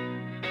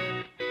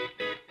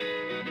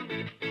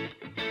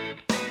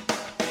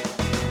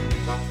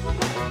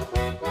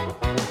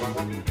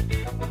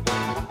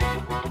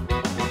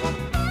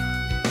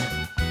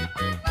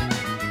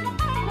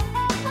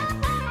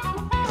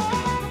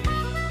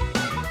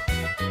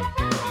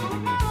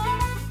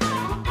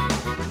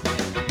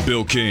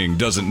 Bill King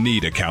doesn't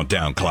need a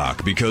countdown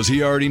clock because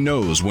he already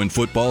knows when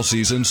football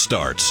season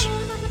starts.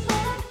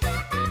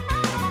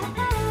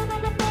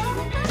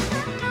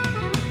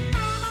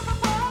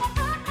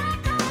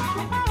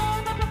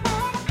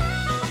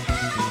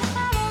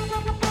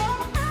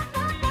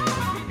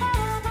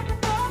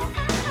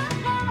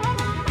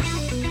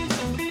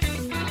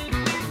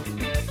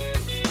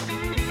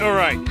 All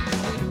right,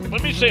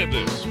 let me say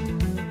this.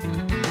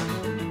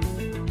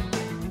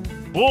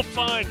 We'll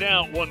find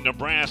out what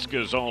Nebraska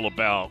is all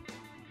about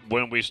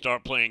when we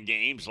start playing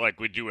games like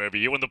we do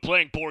every year, when the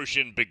playing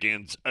portion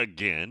begins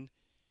again.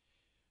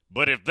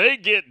 But if they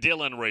get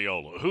Dylan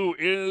Raiola, who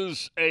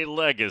is a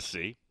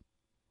legacy,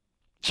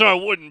 so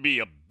it wouldn't be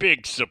a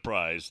big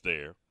surprise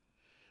there.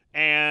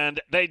 And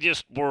they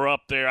just were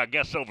up there, I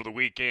guess, over the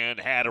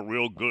weekend, had a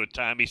real good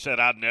time. He said,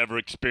 I've never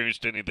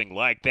experienced anything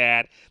like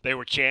that. They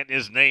were chanting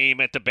his name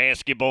at the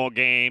basketball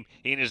game.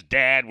 He and his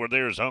dad were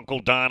there, his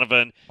Uncle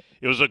Donovan.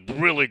 It was a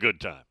really good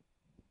time.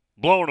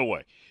 Blown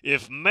away.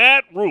 If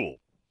Matt Rule,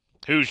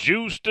 who's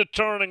used to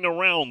turning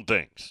around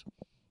things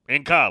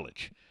in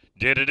college,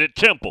 did it at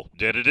Temple,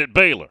 did it at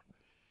Baylor,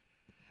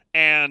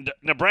 and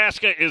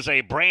Nebraska is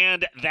a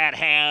brand that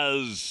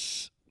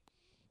has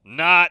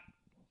not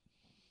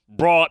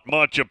brought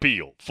much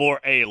appeal for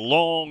a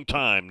long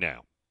time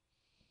now,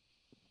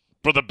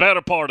 for the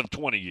better part of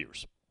 20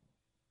 years.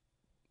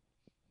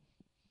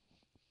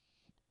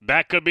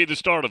 That could be the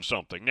start of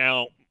something.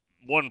 Now,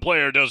 one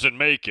player doesn't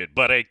make it,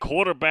 but a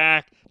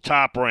quarterback,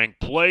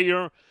 top-ranked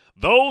player,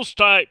 those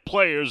type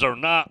players are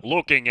not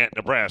looking at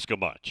Nebraska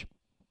much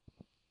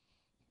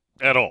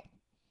at all.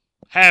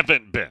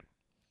 Haven't been.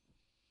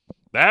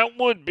 That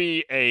would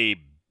be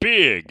a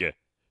big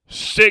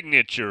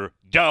signature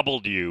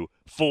W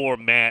for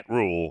Matt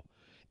Rule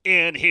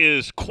in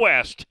his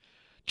quest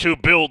to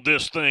build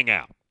this thing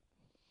out.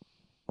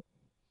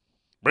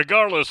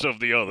 Regardless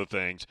of the other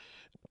things,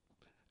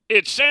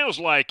 it sounds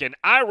like, and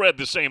I read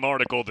the same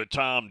article that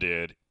Tom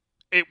did,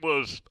 I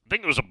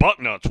think it was a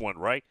Bucknuts one,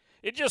 right?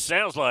 It just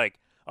sounds like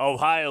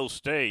Ohio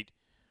State,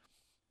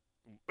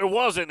 it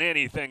wasn't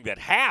anything that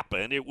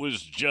happened. It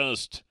was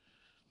just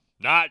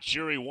not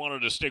sure he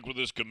wanted to stick with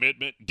his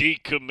commitment,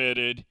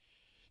 decommitted,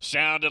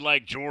 Sounded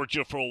like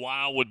Georgia for a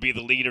while would be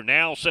the leader.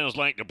 Now sounds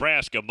like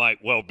Nebraska might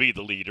well be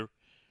the leader.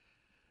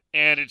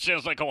 And it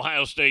sounds like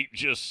Ohio State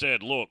just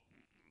said, look,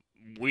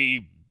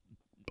 we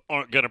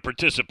aren't going to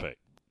participate.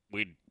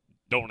 We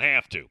don't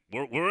have to.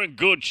 We're in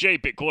good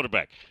shape at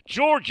quarterback.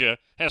 Georgia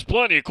has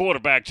plenty of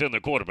quarterbacks in the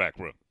quarterback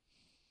room.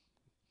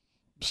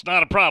 It's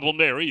not a problem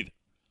there either,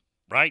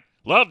 right?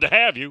 Love to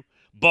have you,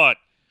 but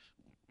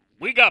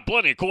we got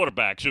plenty of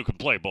quarterbacks who can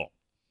play ball.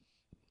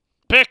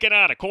 Picking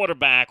out a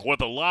quarterback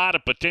with a lot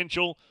of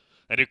potential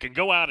and who can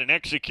go out and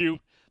execute,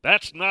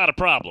 that's not a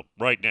problem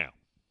right now.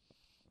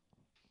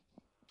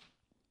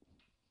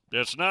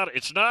 It's not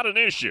an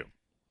issue.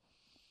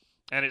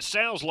 And it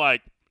sounds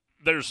like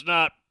there's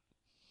not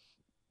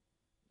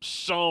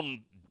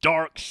some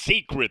dark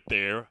secret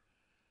there.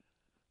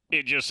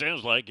 It just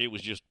sounds like it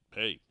was just,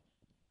 hey,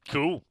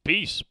 cool,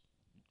 peace.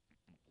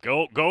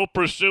 Go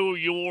pursue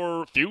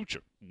your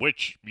future,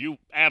 which you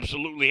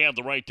absolutely have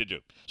the right to do.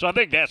 So I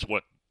think that's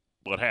what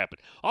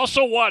happened.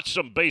 Also watched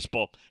some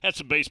baseball. Had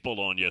some baseball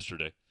on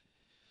yesterday.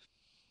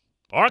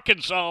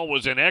 Arkansas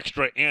was in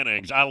extra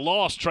innings. I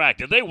lost track.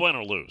 Did they win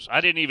or lose?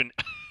 I didn't even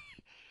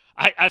 –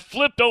 I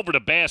flipped over to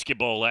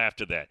basketball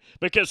after that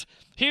because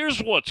here's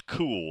what's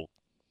cool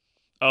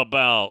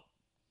about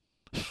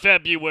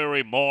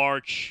February,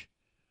 March,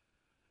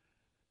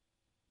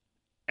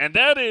 and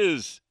that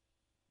is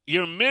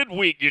your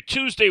midweek, your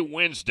Tuesday,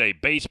 Wednesday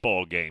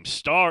baseball games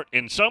start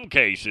in some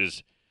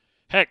cases.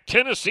 Heck,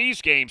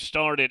 Tennessee's game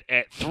started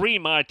at 3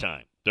 my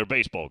time, their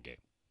baseball game.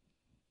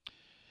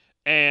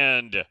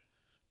 And –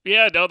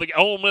 yeah, no, the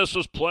Ole Miss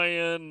was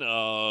playing.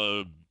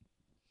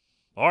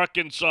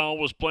 Arkansas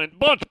was playing.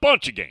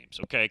 Bunch of games,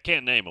 okay?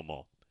 Can't name them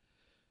all.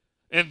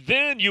 And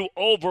then you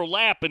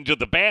overlap into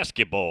the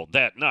basketball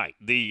that night.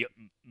 The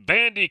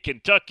Vandy,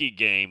 Kentucky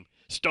game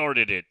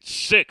started at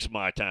 6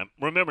 my time.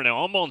 Remember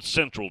now, I'm on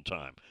Central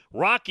Time.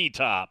 Rocky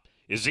Top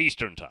is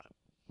Eastern Time.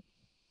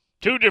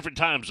 2 different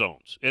time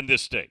zones in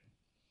this state.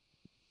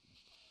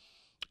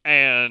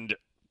 And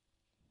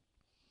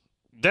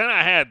then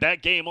I had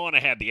that game on. I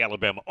had the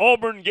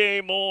Alabama-Auburn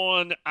game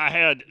on.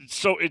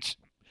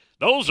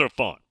 Those are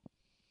fun.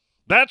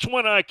 That's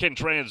when I can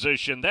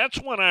transition.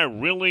 That's when I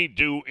really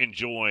do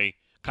enjoy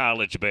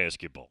college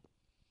basketball.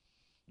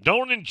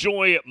 Don't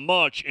enjoy it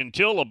much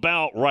until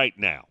about right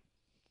now.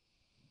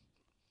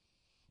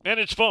 And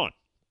it's fun.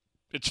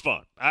 It's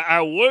fun.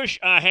 I wish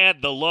I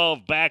had the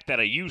love back that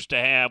I used to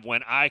have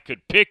when I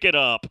could pick it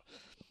up,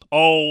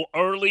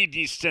 early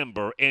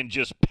December and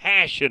just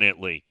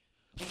passionately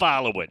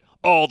follow it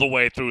all the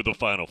way through the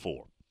Final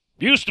Four.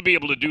 Used to be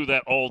able to do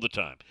that all the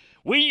time.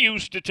 We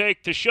used to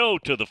take the show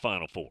to the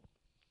Final Four.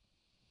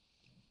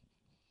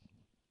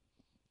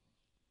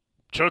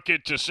 Took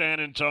it to San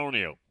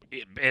Antonio.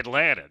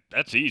 Atlanta,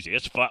 that's easy.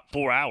 It's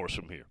 4 hours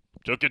from here.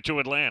 Took it to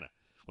Atlanta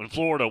when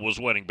Florida was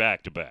winning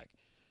back-to-back.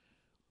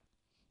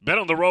 Been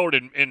on the road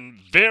in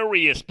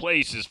various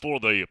places for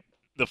the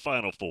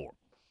Final Four.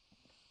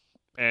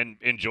 And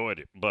enjoyed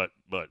it. But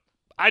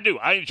I do.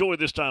 I enjoy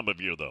this time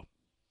of year, though.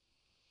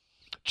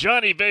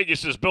 Johnny Vegas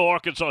says Bill,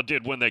 Arkansas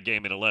did win that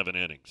game in 11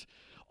 innings.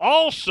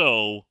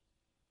 Also,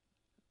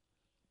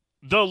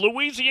 the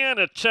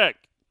Louisiana Tech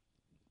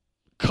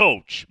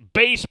coach,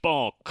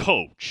 baseball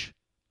coach,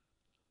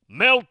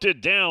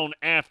 melted down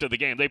after the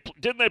game.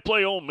 Didn't they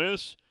play Ole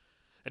Miss?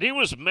 And he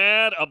was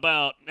mad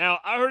about – now,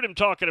 I heard him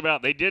talking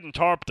about they didn't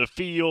tarp the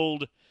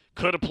field,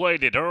 could have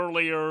played it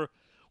earlier.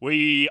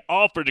 We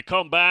offered to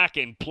come back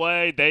and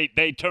play.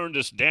 They turned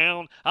us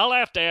down. I'll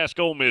have to ask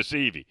Ole Miss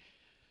Evie.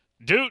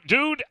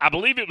 Dude, I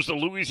believe it was the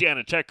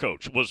Louisiana Tech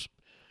coach.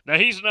 Now,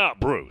 he's not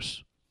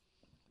Bruce,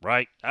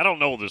 right? I don't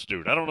know this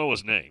dude. I don't know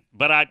his name.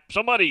 But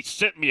somebody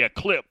sent me a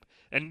clip,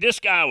 and this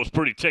guy was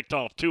pretty ticked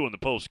off, too, in the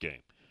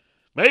postgame.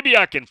 Maybe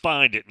I can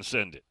find it and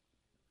send it.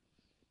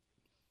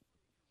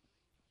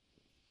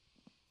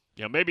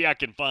 Yeah, maybe I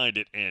can find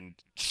it and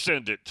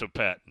send it to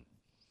Patton.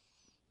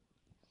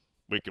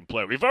 We can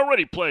play. We've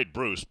already played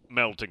Bruce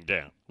melting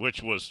down,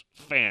 which was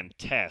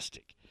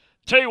fantastic.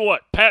 Tell you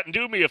what, Patton,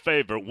 do me a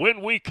favor.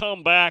 When we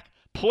come back,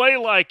 play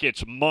like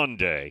it's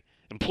Monday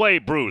and play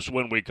Bruce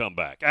when we come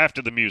back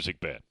after the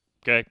music bed,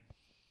 okay?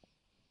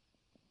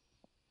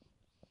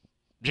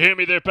 Did you hear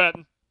me there,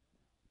 Patton?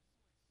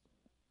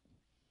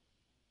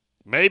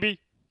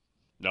 Maybe?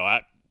 No,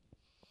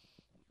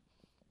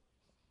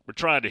 we're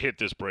trying to hit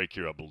this break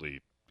here, I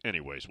believe.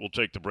 Anyways, we'll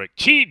take the break.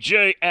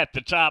 TJ at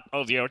the top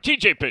of the hour.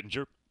 TJ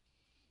Pittenger,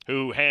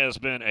 who has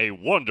been a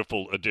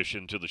wonderful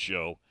addition to the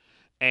show.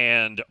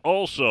 And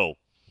also,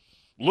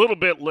 a little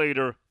bit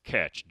later,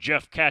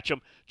 Jeff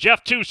Ketchum.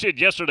 Jeff, too, said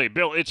yesterday,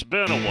 Bill, it's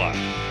been a while.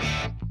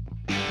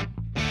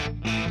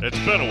 It's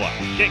been a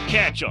while. Get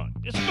Catch on.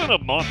 It's been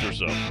a month or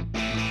so.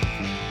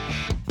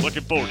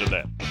 Looking forward to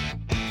that.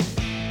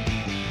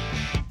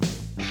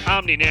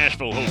 Omni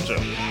Nashville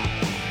Hotel.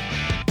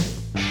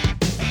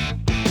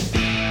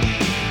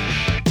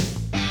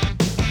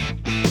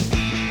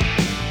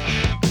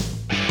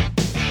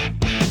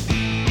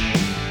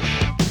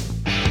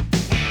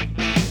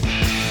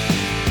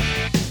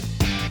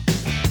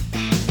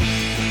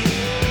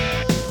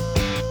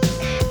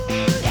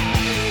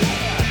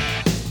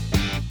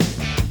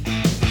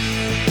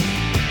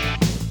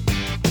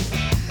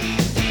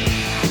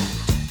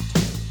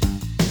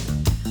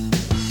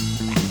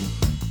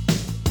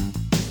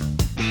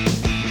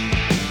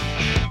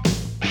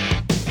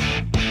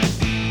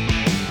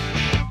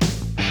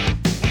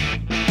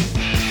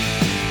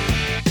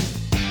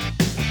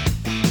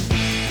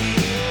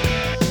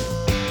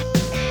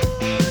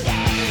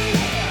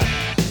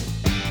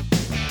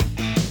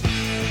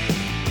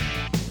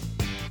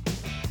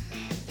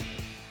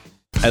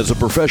 As a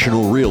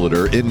professional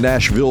realtor in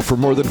Nashville for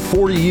more than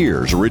 40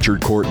 years,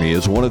 Richard Courtney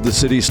is one of the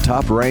city's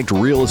top-ranked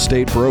real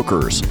estate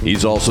brokers.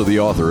 He's also the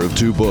author of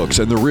 2 books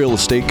and the real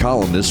estate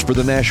columnist for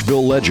the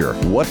Nashville Ledger.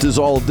 What does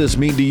all of this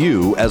mean to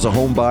you as a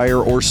home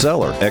buyer or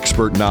seller?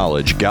 Expert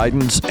knowledge,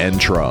 guidance, and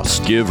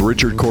trust. Give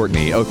Richard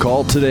Courtney a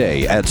call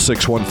today at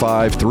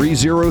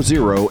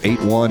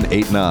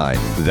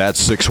 615-300-8189.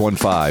 That's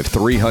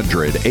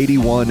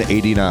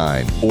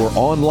 615-300-8189 or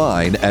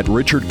online at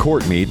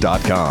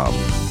richardcourtney.com.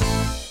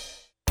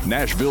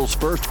 Nashville's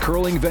first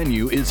curling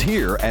venue is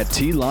here at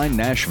T-Line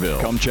Nashville.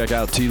 Come check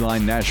out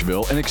T-Line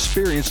Nashville and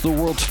experience the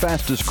world's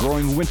fastest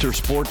growing winter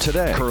sport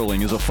today.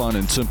 Curling is a fun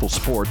and simple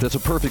sport that's a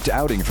perfect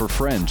outing for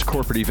friends,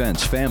 corporate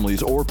events,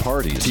 families, or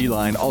parties.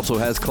 T-Line also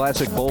has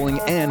classic bowling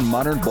and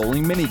modern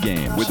bowling mini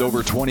games. With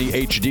over 20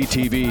 HD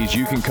TVs,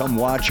 you can come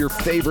watch your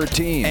favorite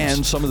teams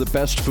and some of the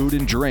best food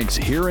and drinks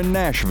here in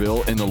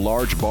Nashville in the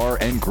large bar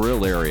and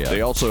grill area.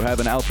 They also have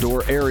an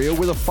outdoor area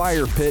with a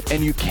fire pit,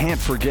 and you can't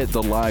forget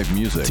the live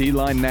music.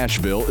 T-Line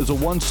Nashville is a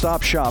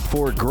one-stop shop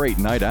for a great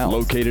night out.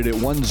 Located at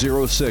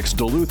 106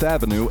 Duluth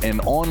Avenue and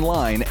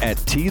online at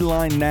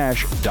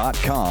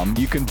tlinenash.com.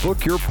 You can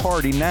book your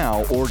party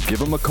now or give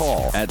them a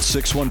call at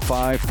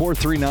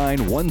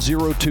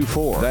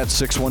 615-439-1024.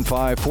 That's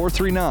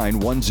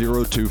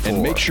 615-439-1024.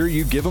 And make sure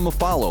you give them a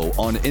follow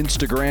on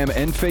Instagram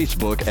and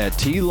Facebook at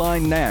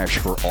T-Line Nash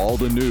for all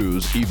the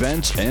news,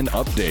 events, and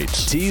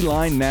updates.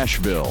 T-Line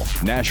Nashville.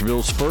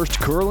 Nashville's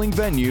first curling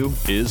venue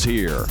is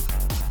here.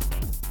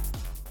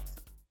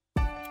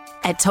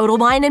 At Total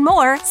Wine &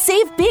 More,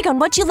 save big on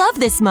what you love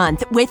this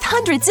month with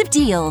hundreds of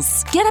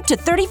deals. Get up to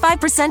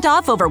 35%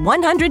 off over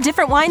 100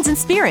 different wines and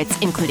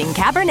spirits, including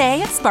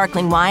Cabernet,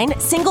 sparkling wine,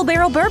 single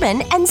barrel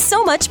bourbon, and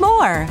so much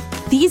more.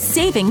 These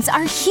savings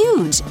are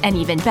huge, and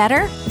even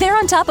better, they're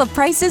on top of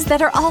prices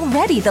that are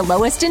already the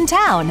lowest in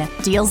town.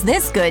 Deals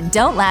this good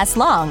don't last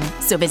long,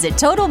 so visit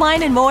Total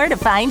Wine & More to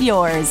find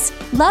yours.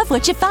 Love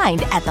what you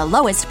find at the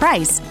lowest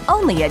price,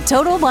 only at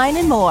Total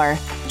Wine & More.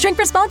 Drink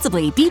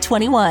responsibly,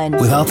 B21.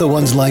 Without the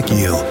ones like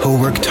you,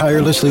 who work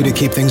tirelessly to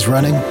keep things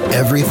running,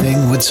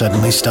 everything would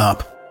suddenly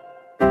stop.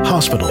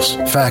 Hospitals,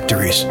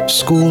 factories,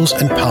 schools,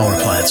 and power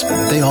plants,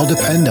 they all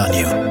depend on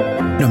you.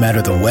 No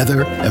matter the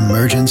weather,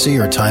 emergency,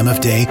 or time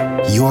of day,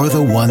 you're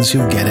the ones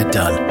who get it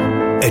done.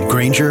 At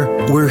Grainger,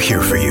 we're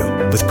here for you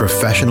with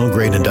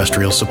professional-grade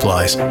industrial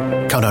supplies.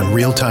 Count on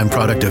real-time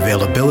product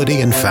availability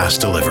and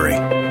fast delivery.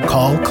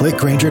 Call,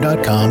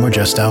 clickgrainger.com, or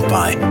just stop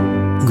by.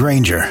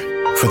 Grainger,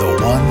 for the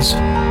ones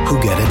who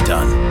get it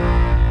done.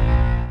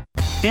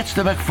 It's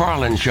the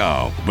McFarland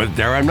Show with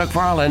Darren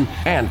McFarland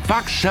and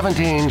Fox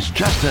 17's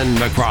Justin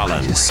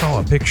McFarland. I just saw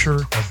a picture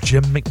of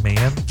Jim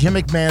McMahon. Jim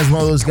McMahon's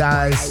one of those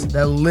guys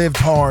that lived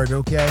hard,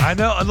 okay? I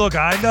know. Look,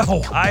 I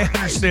know. I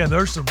understand.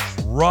 There's some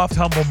rough,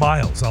 humble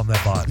miles on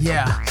that body.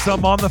 Yeah.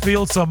 Some on the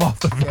field, some off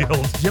the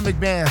field. Jim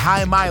McMahon,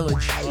 high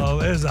mileage. Oh,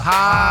 there's a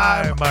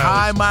high mileage.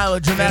 High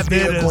mileage in that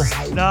vehicle. It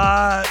is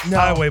not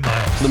highway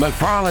miles. The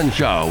McFarland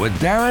Show with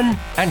Darren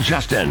and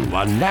Justin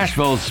on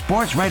Nashville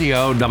Sports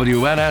Radio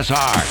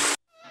WNSR.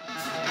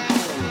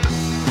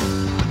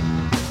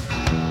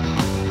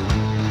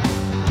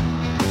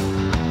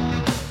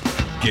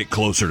 Get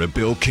closer to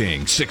Bill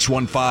King,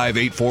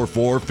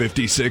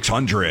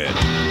 615-844-5600.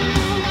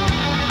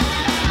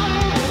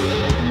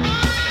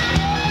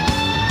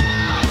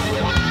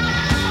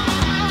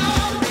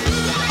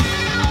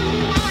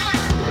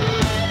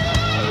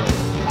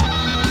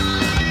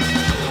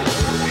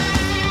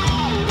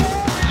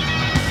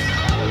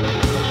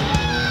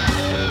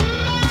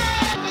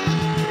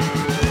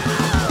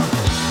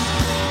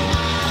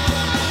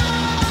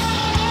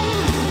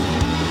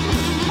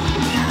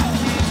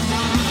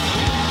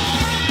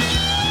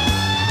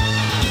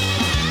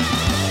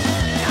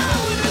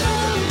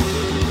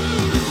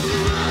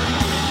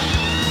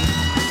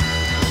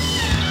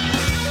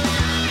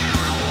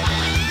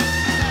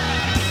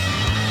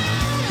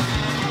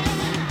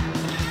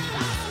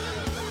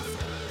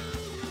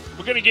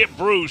 Get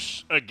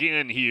Bruce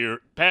again here.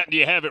 Pat, do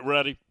you have it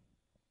ready?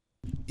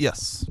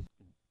 Yes.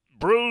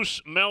 Bruce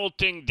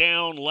melting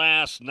down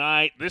last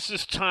night. This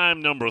is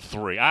time number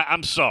 3.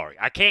 I'm sorry.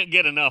 I can't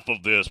get enough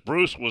of this.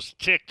 Bruce was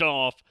ticked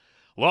off,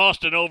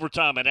 lost in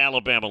overtime at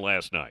Alabama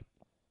last night.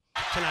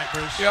 Tonight,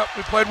 Bruce. Yep,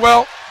 we played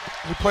well.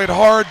 We played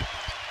hard.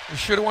 We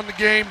should have won the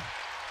game.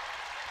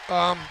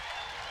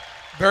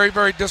 Very,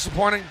 very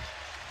disappointing.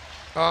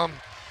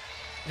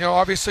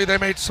 Obviously they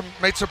made some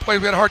plays.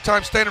 We had a hard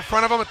time staying in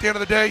front of them at the end of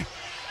the day.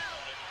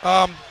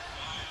 I'm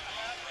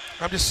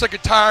just sick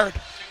and tired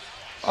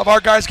of our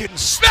guys getting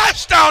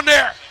smashed down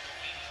there.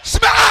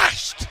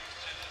 Smashed!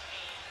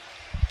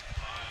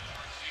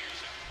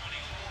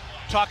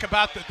 Talk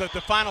about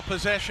the final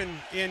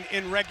possession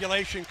in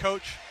regulation,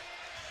 Coach.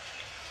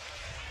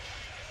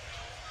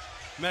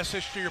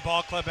 Message to your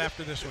ball club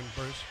after this one,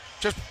 Bruce.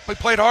 Just we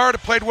played hard,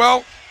 played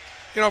well.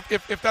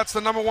 If that's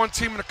the number 1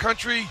 team in the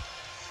country,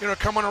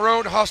 come on the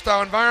road,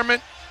 hostile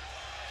environment.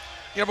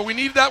 But we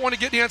needed that one to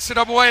get in the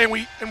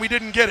NCAA, and we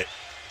didn't get it.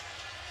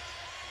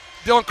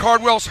 Dylan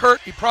Cardwell's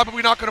hurt. He's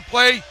probably not going to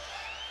play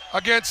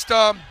against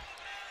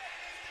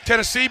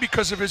Tennessee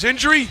because of his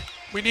injury.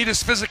 We need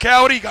his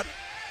physicality.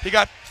 He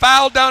got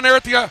fouled down there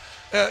at the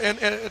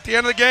at the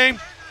end of the game.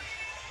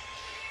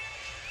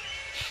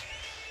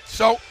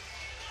 So,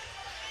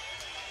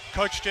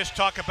 Coach, just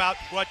talk about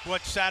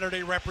what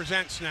Saturday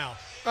represents now.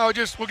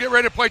 we'll get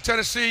ready to play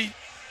Tennessee.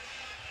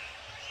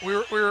 We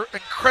were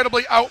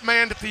incredibly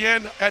outmanned at the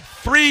end. Had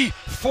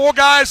 4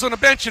 guys on the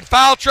bench in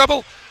foul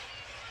trouble.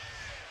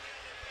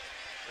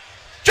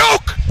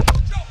 Joke!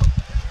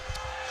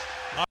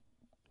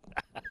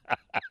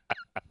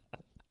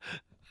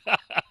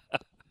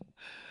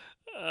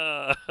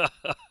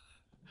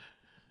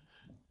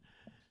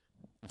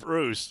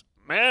 Bruce,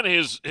 man,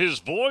 his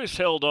voice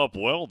held up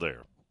well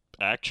there,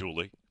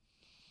 actually.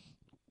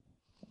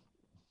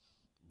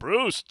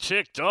 Bruce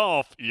ticked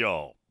off,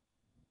 y'all.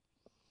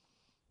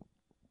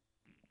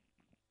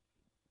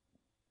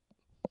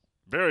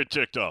 Very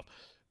ticked off.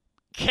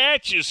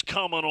 Catch is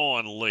coming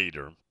on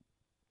later,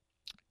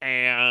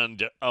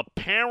 and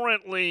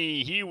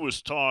apparently he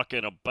was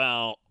talking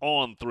about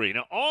On3.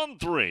 Now,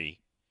 On3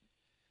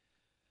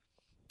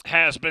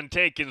 has been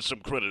taking some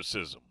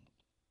criticism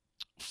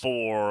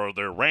for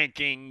their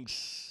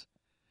rankings,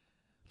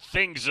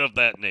 things of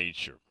that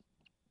nature.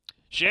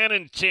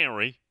 Shannon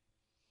Terry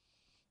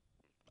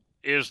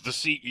is the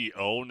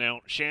CEO.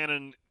 Now,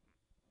 Shannon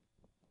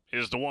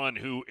is the one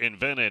who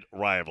invented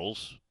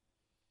Rivals,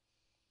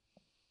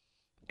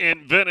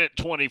 invented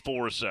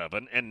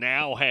 24/7, and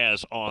now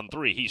has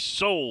On3. He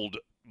sold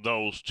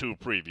those 2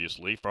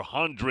 previously for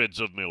hundreds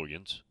of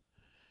millions,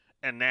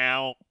 and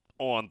now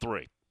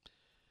On3.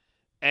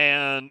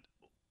 And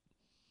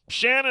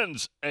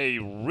Shannon's a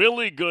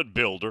really good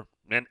builder,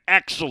 an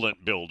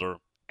excellent builder,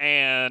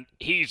 and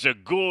he's a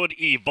good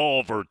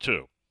evolver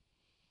too,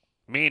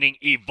 meaning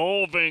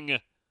evolving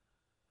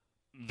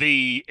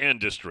the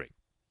industry.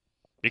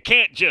 You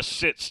can't just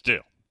sit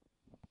still.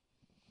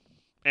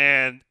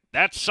 And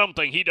that's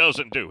something he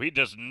doesn't do. He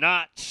does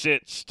not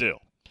sit still.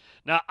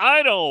 Now,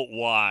 I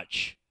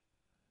watch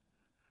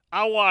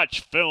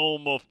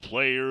film of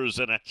players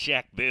and I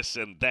check this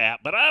and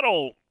that, but I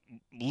don't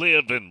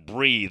live and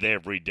breathe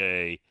every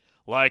day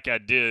like I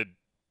did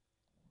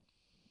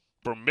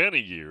for many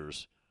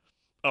years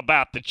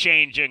about the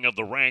changing of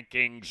the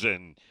rankings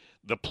and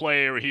the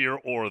player here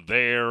or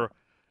there.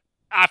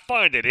 I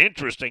find it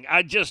interesting.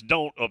 I just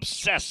don't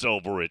obsess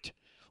over it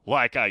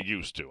like I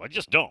used to. I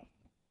just don't.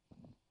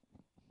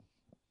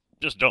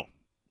 Just don't.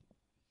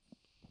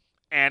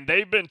 And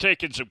they've been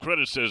taking some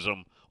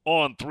criticism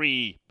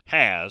On3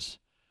 has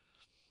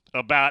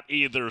about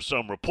either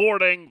some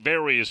reporting,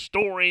 various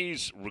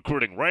stories,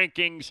 recruiting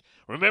rankings.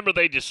 Remember,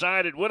 they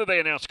decided, what did they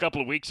announce a couple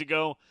of weeks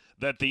ago?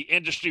 That the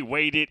industry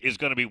weighted is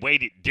going to be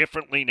weighted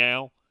differently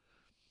now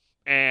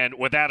and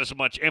without as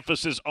much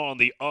emphasis on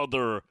the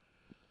other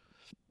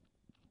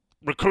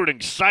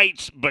recruiting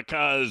sites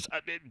because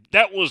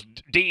that was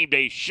deemed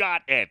a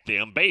shot at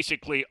them.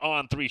 Basically,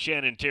 On3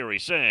 Shannon Terry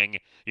saying,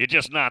 you're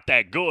just not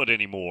that good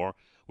anymore.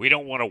 We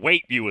don't want to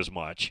weight you as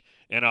much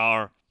in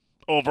our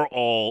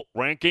overall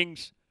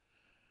rankings.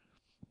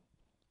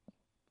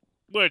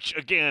 Which,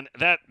 again,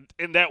 that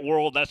in that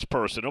world, that's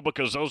personal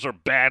because those are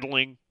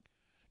battling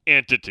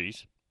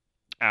entities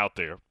out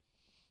there.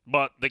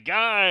 But the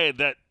guy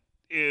that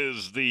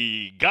is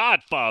the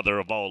godfather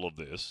of all of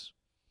this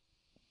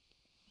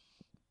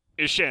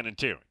is Shannon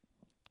Terry.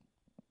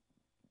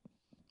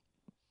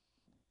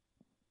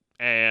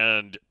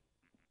 And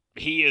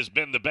he has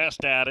been the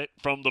best at it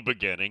from the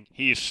beginning.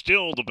 He's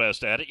still the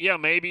best at it. Yeah,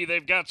 maybe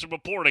they've got some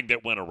reporting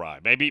that went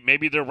awry.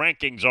 Maybe their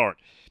rankings aren't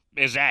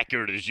as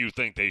accurate as you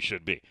think they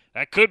should be.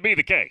 That could be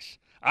the case.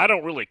 I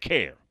don't really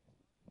care,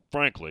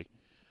 frankly.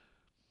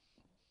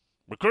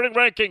 Recruiting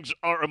rankings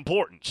are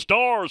important.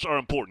 Stars are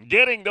important.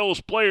 Getting those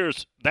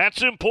players,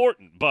 that's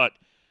important. But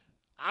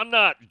I'm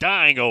not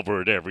dying over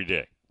it every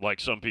day like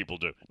some people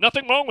do.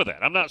 Nothing wrong with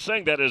that. I'm not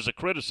saying that as a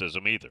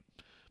criticism either.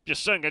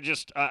 Just saying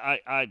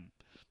I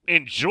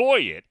enjoy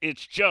it.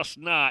 It's just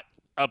not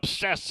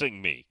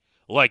obsessing me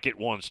like it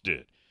once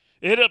did.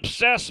 It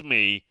obsessed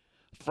me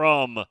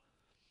from,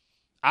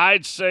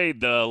 I'd say,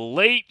 the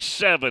late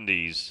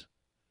 70s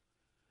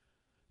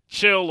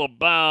till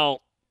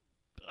about,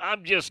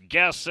 I'm just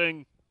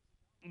guessing,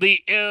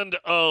 the end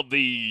of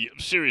the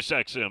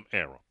SiriusXM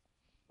era.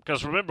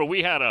 Because remember,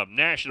 we had a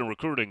national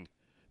recruiting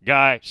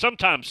guy,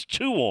 sometimes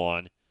 2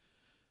 on,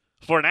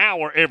 for an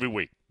hour every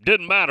week.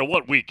 Didn't matter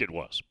what week it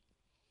was.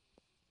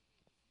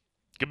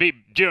 It could be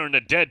during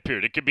the dead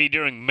period. It could be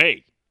during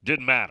May.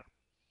 Didn't matter.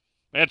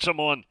 Had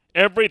someone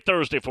every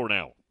Thursday for an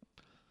hour.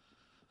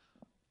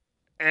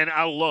 And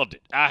I loved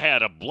it. I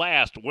had a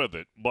blast with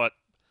it. But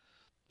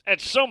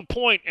at some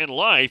point in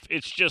life,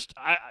 it's just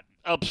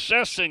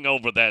obsessing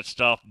over that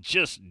stuff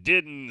just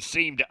didn't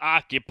seem to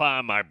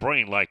occupy my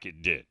brain like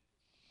it did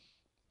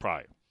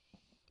prior.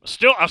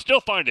 I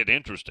still find it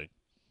interesting.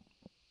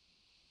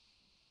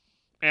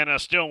 And I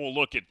still will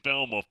look at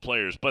film of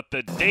players. But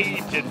the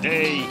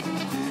day-to-day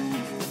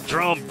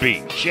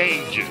drumbeat,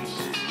 changes,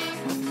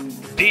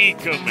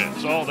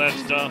 decommits, all that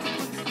stuff,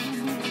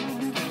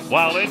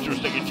 while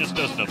interesting, it just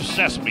doesn't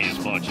obsess me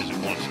as much as it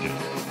once did.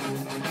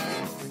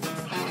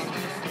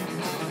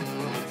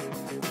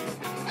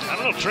 I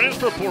don't know.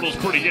 Transfer portal's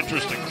pretty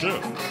interesting, too.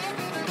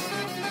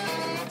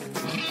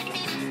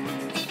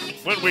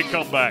 When we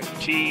come back,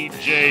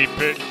 TJ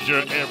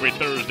Pittenger every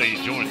Thursday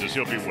he joins us.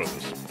 He'll be with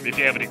us. If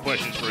you have any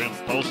questions for him,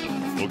 post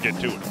them. We'll get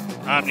to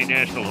it. Omni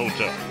Nashville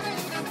Hotel.